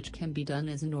work which can be done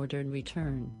as an ordered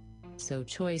return. So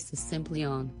choice is simply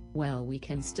on, well, we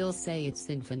can still say it's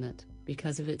infinite,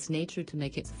 because of its nature to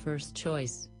make its first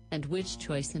choice, and which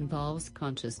choice involves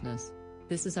consciousness.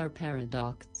 This is our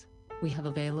paradox. We have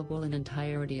available an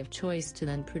entirety of choice to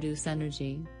then produce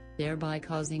energy, thereby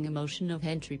causing a motion of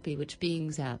entropy which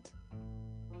being's at.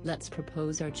 Let's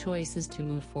propose our choice is to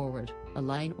move forward, a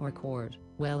line or chord,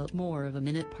 well at more of a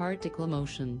minute particle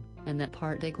motion, and that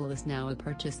particle is now a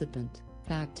participant.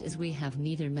 Fact is we have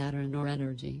neither matter nor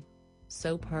energy.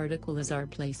 So particle is our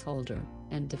placeholder,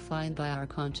 and defined by our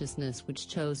consciousness which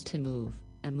chose to move,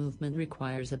 and movement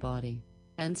requires a body.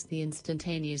 Hence the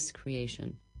instantaneous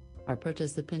creation. Our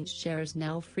participant shares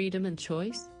now freedom and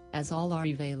choice, as all are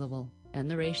available, and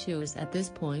the ratio is at this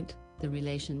point, the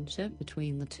relationship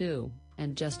between the two,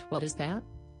 and just what is that?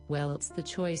 Well, it's the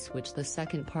choice which the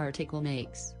second particle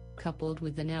makes, coupled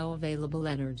with the now available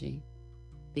energy.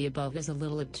 The above is a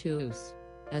little obtuse,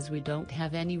 as we don't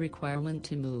have any requirement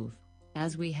to move,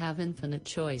 as we have infinite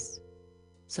choice.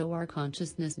 So our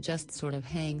consciousness just sort of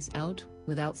hangs out,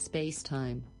 without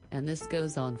space-time, and this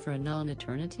goes on for a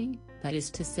non-eternity, that is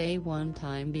to say one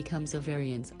time becomes a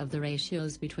variance of the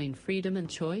ratios between freedom and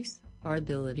choice. Our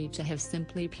ability to have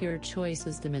simply pure choice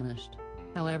is diminished,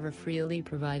 however freely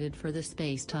provided for the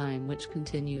space-time which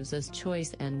continues as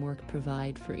choice and work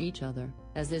provide for each other,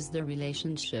 as is the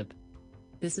relationship.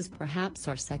 This is perhaps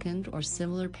our second or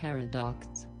similar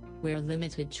paradox, where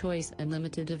limited choice and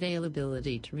limited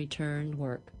availability to return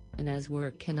work, and as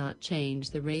work cannot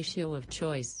change the ratio of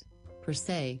choice, per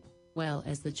se, well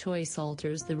as the choice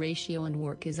alters the ratio and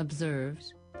work is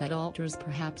observed, that alters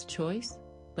perhaps choice?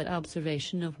 But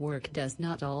observation of work does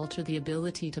not alter the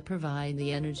ability to provide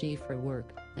the energy for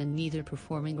work, and neither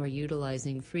performing or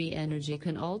utilizing free energy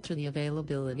can alter the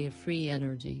availability of free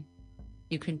energy.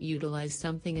 You can utilize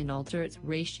something and alter its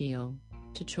ratio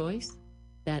to choice?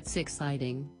 That's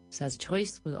exciting, says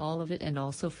choice with all of it and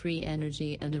also free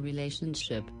energy and a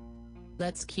relationship.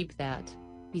 Let's keep that,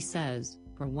 he says,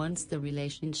 for once the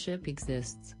relationship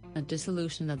exists, a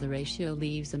dissolution of the ratio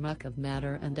leaves a muck of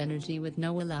matter and energy with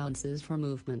no allowances for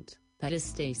movement, that is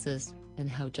stasis, and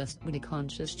how just would a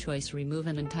conscious choice remove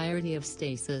an entirety of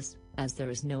stasis, as there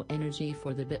is no energy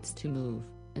for the bits to move,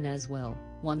 and as well,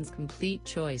 one's complete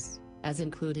choice, as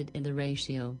included in the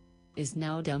ratio, is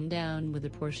now dumbed down with a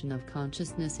portion of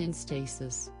consciousness in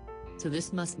stasis. So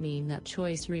this must mean that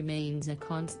choice remains a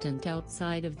constant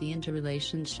outside of the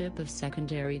interrelationship of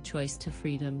secondary choice to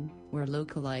freedom, where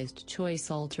localized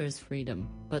choice alters freedom,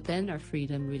 but then our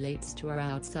freedom relates to our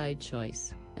outside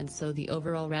choice, and so the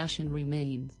overall ration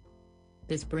remains.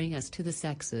 This brings us to the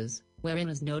sexes, wherein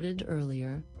as noted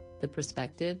earlier, the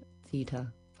perspective,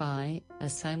 theta, phi,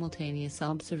 as simultaneous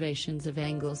observations of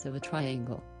angles of a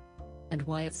triangle. And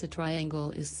why it's a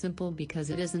triangle is simple because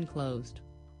it is enclosed.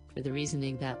 For the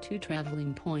reasoning that two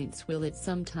traveling points will at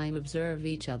some time observe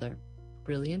each other.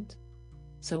 Brilliant?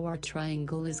 So our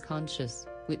triangle is conscious,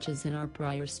 which is in our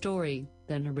prior story,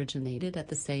 then originated at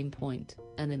the same point,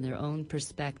 and in their own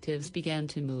perspectives began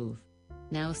to move.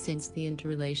 Now since the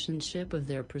interrelationship of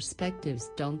their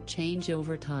perspectives don't change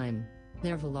over time,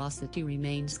 their velocity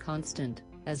remains constant,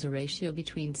 as a ratio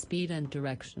between speed and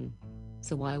direction.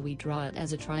 So while we draw it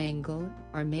as a triangle,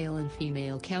 our male and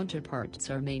female counterparts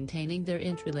are maintaining their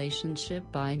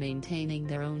interrelationship by maintaining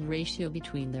their own ratio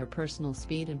between their personal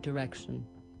speed and direction.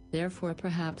 Therefore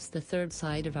perhaps the third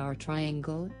side of our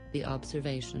triangle, the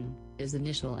observation, is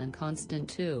initial and constant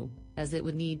too, as it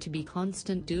would need to be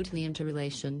constant due to the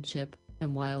interrelationship,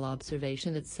 and while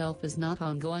observation itself is not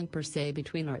ongoing per se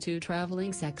between our two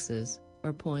traveling sexes,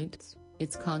 or points,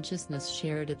 its consciousness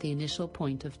shared at the initial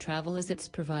point of travel is its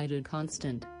provided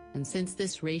constant, and since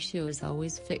this ratio is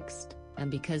always fixed,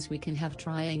 and because we can have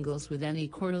triangles with any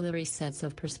corollary sets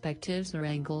of perspectives or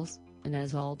angles, and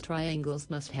as all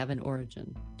triangles must have an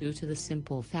origin, due to the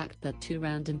simple fact that two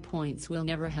random points will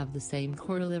never have the same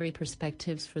corollary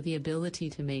perspectives for the ability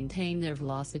to maintain their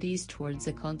velocities towards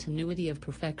a continuity of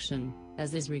perfection,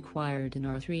 as is required in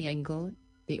our triangle,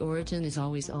 the origin is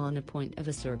always on a point of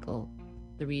a circle.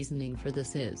 The reasoning for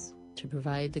this is to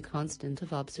provide the constant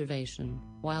of observation,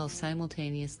 while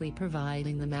simultaneously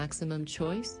providing the maximum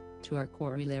choice to our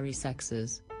corollary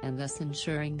sexes, and thus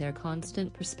ensuring their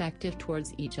constant perspective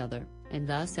towards each other, and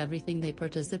thus everything they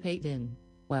participate in.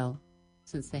 Well,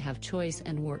 since they have choice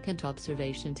and work and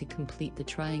observation to complete the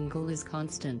triangle is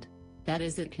constant, that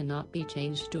is, it cannot be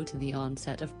changed due to the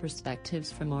onset of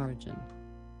perspectives from origin.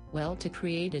 Well, to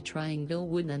create a triangle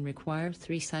would then require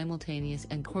three simultaneous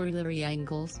and corollary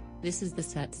angles. This is the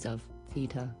sets of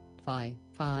theta,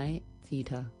 phi,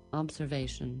 theta,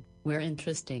 observation, where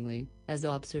interestingly, as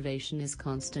observation is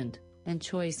constant, and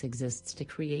choice exists to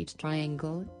create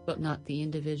triangle, but not the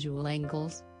individual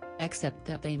angles, except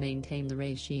that they maintain the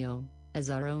ratio, as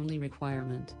our only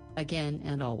requirement, again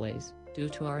and always, due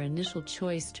to our initial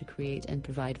choice to create and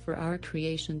provide for our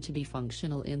creation to be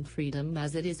functional in freedom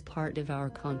as it is part of our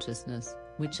consciousness,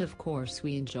 which of course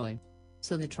we enjoy.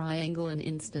 So the triangle is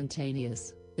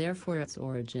instantaneous, therefore its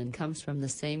origin comes from the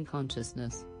same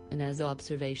consciousness, and as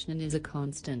observation is a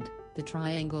constant, the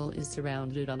triangle is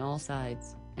surrounded on all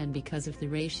sides, and because of the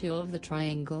ratio of the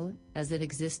triangle, as it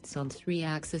exists on three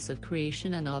axes of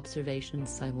creation and observation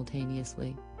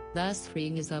simultaneously, thus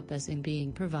freeing is up as in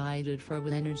being provided for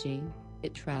with energy,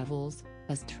 it travels,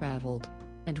 has traveled,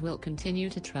 and will continue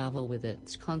to travel with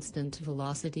its constant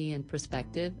velocity and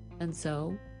perspective, and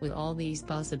so, with all these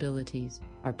possibilities,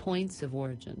 our points of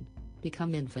origin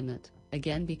become infinite,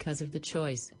 again because of the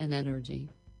choice and energy.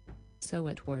 So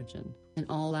at origin, in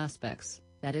all aspects,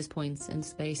 that is points in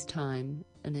space-time,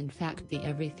 and in fact the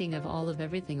everything of all of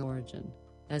everything origin,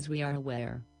 as we are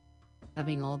aware.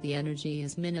 Having all the energy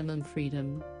is minimum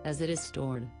freedom, as it is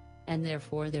stored, and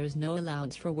therefore there is no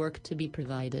allowance for work to be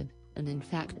provided, and in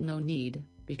fact no need,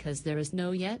 because there is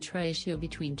no yet ratio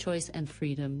between choice and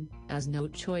freedom, as no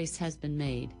choice has been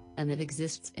made, and it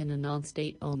exists in a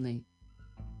non-state only.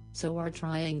 So our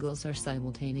triangles are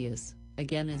simultaneous,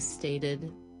 again as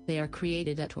stated, they are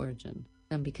created at origin,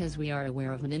 and because we are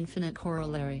aware of an infinite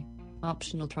corollary,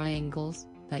 optional triangles,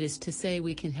 that is to say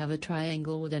we can have a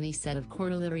triangle with any set of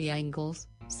corollary angles,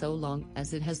 so long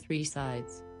as it has three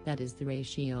sides, that is the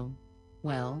ratio.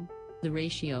 Well, the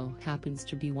ratio happens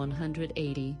to be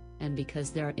 180, and because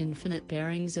there are infinite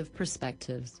bearings of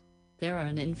perspectives, there are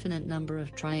an infinite number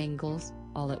of triangles,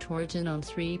 all at origin on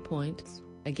 3 points,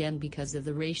 again because of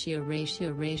the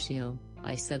ratio,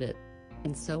 I said it.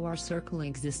 And so our circle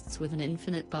exists with an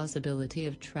infinite possibility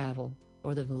of travel,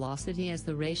 or the velocity as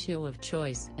the ratio of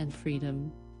choice and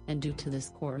freedom, and due to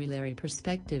this corollary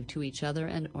perspective to each other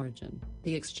and origin,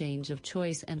 the exchange of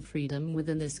choice and freedom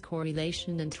within this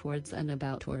correlation and towards and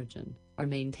about origin, are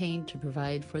maintained to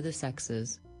provide for the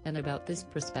sexes, and about this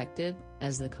perspective,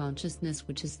 as the consciousness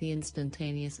which is the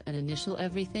instantaneous and initial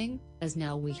everything, as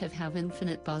now we have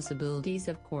infinite possibilities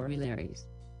of corollaries.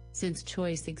 Since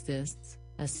choice exists,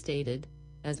 as stated,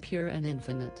 as pure and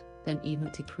infinite, then even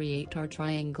to create our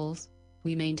triangles,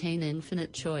 we maintain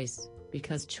infinite choice,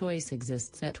 because choice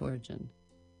exists at origin.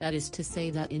 That is to say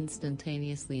that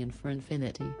instantaneously and for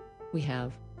infinity, we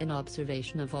have, an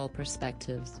observation of all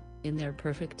perspectives, in their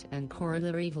perfect and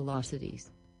corollary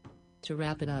velocities. To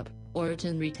wrap it up,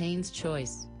 origin retains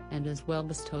choice, and as well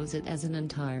bestows it as an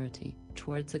entirety,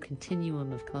 towards a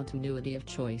continuum of continuity of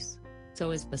choice.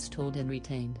 So is bestowed and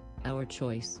retained, our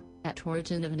choice, at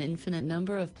origin of an infinite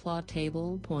number of plot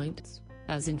table points,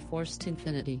 as enforced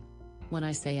infinity. When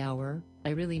I say our, I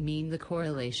really mean the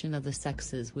correlation of the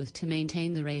sexes with to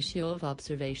maintain the ratio of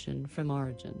observation from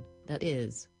origin, that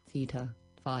is, theta,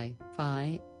 phi,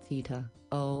 theta,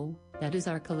 O, that is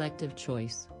our collective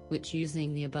choice, which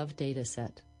using the above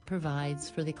dataset, provides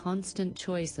for the constant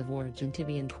choice of origin to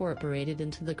be incorporated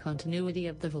into the continuity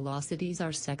of the velocities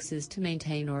our sexes to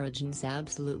maintain origins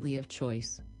absolutely of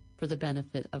choice, for the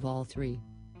benefit of all three.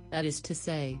 That is to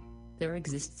say, there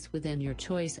exists within your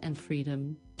choice and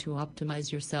freedom, to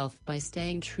optimize yourself by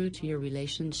staying true to your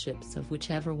relationships of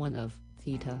whichever one of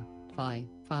theta, phi,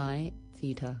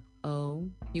 theta, O,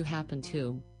 you happen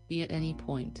to be at any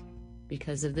point.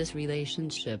 Because of this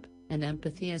relationship, and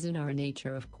empathy as in our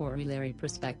nature of corollary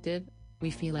perspective, we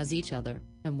feel as each other,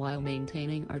 and while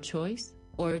maintaining our choice,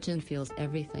 origin feels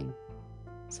everything.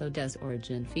 So does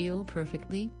origin feel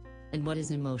perfectly? And what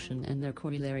is emotion and their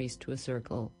corollaries to a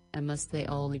circle, and must they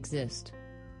all exist?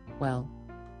 Well,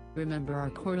 remember our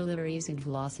corollaries and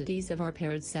velocities of our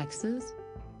paired sexes?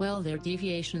 Well, their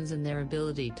deviations in their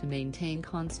ability to maintain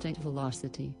constant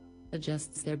velocity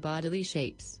adjusts their bodily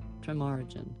shapes from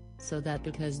origin, so that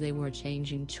because they were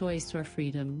changing choice or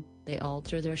freedom, they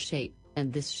alter their shape,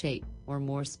 and this shape, or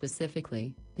more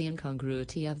specifically, the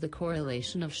incongruity of the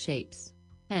correlation of shapes,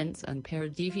 hence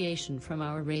unpaired deviation from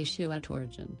our ratio at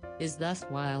origin, is thus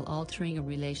while altering a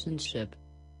relationship.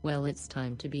 Well, it's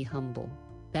time to be humble.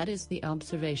 That is, the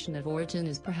observation of origin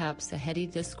is perhaps a heady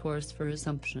discourse for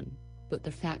assumption, but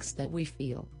the facts that we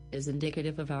feel is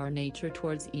indicative of our nature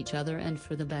towards each other and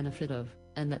for the benefit of,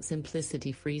 and that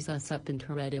simplicity frees us up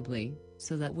incredibly,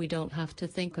 so that we don't have to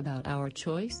think about our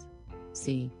choice.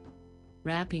 See.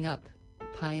 Wrapping up,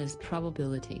 pious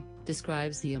probability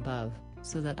describes the above,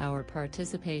 so that our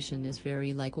participation is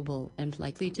very likable and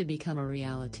likely to become a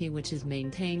reality which is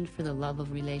maintained for the love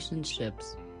of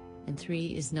relationships. And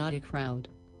 3 is not a crowd.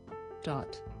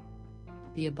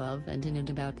 The above and in and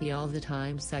about the all the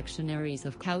time sectionaries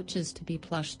of couches to be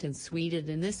plushed and sweeted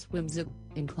in this whimsical,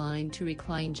 inclined to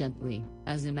recline gently,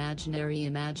 as imaginary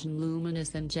imagine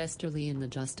luminous and gesturely in the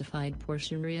justified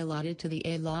portion allotted to the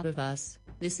a lot of us.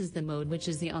 This is the mode which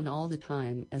is the on all the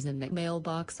time, as in the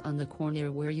mailbox on the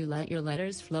corner where you let your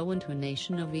letters flow into a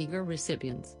nation of eager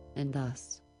recipients, and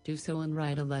thus, do so and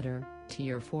write a letter, to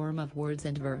your form of words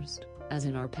and verse, as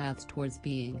in our paths towards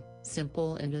being,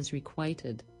 simple and as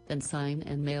requited. Then sign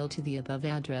and mail to the above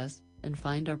address, and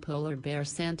find our polar bear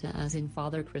Santa as in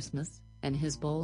Father Christmas, and his bowl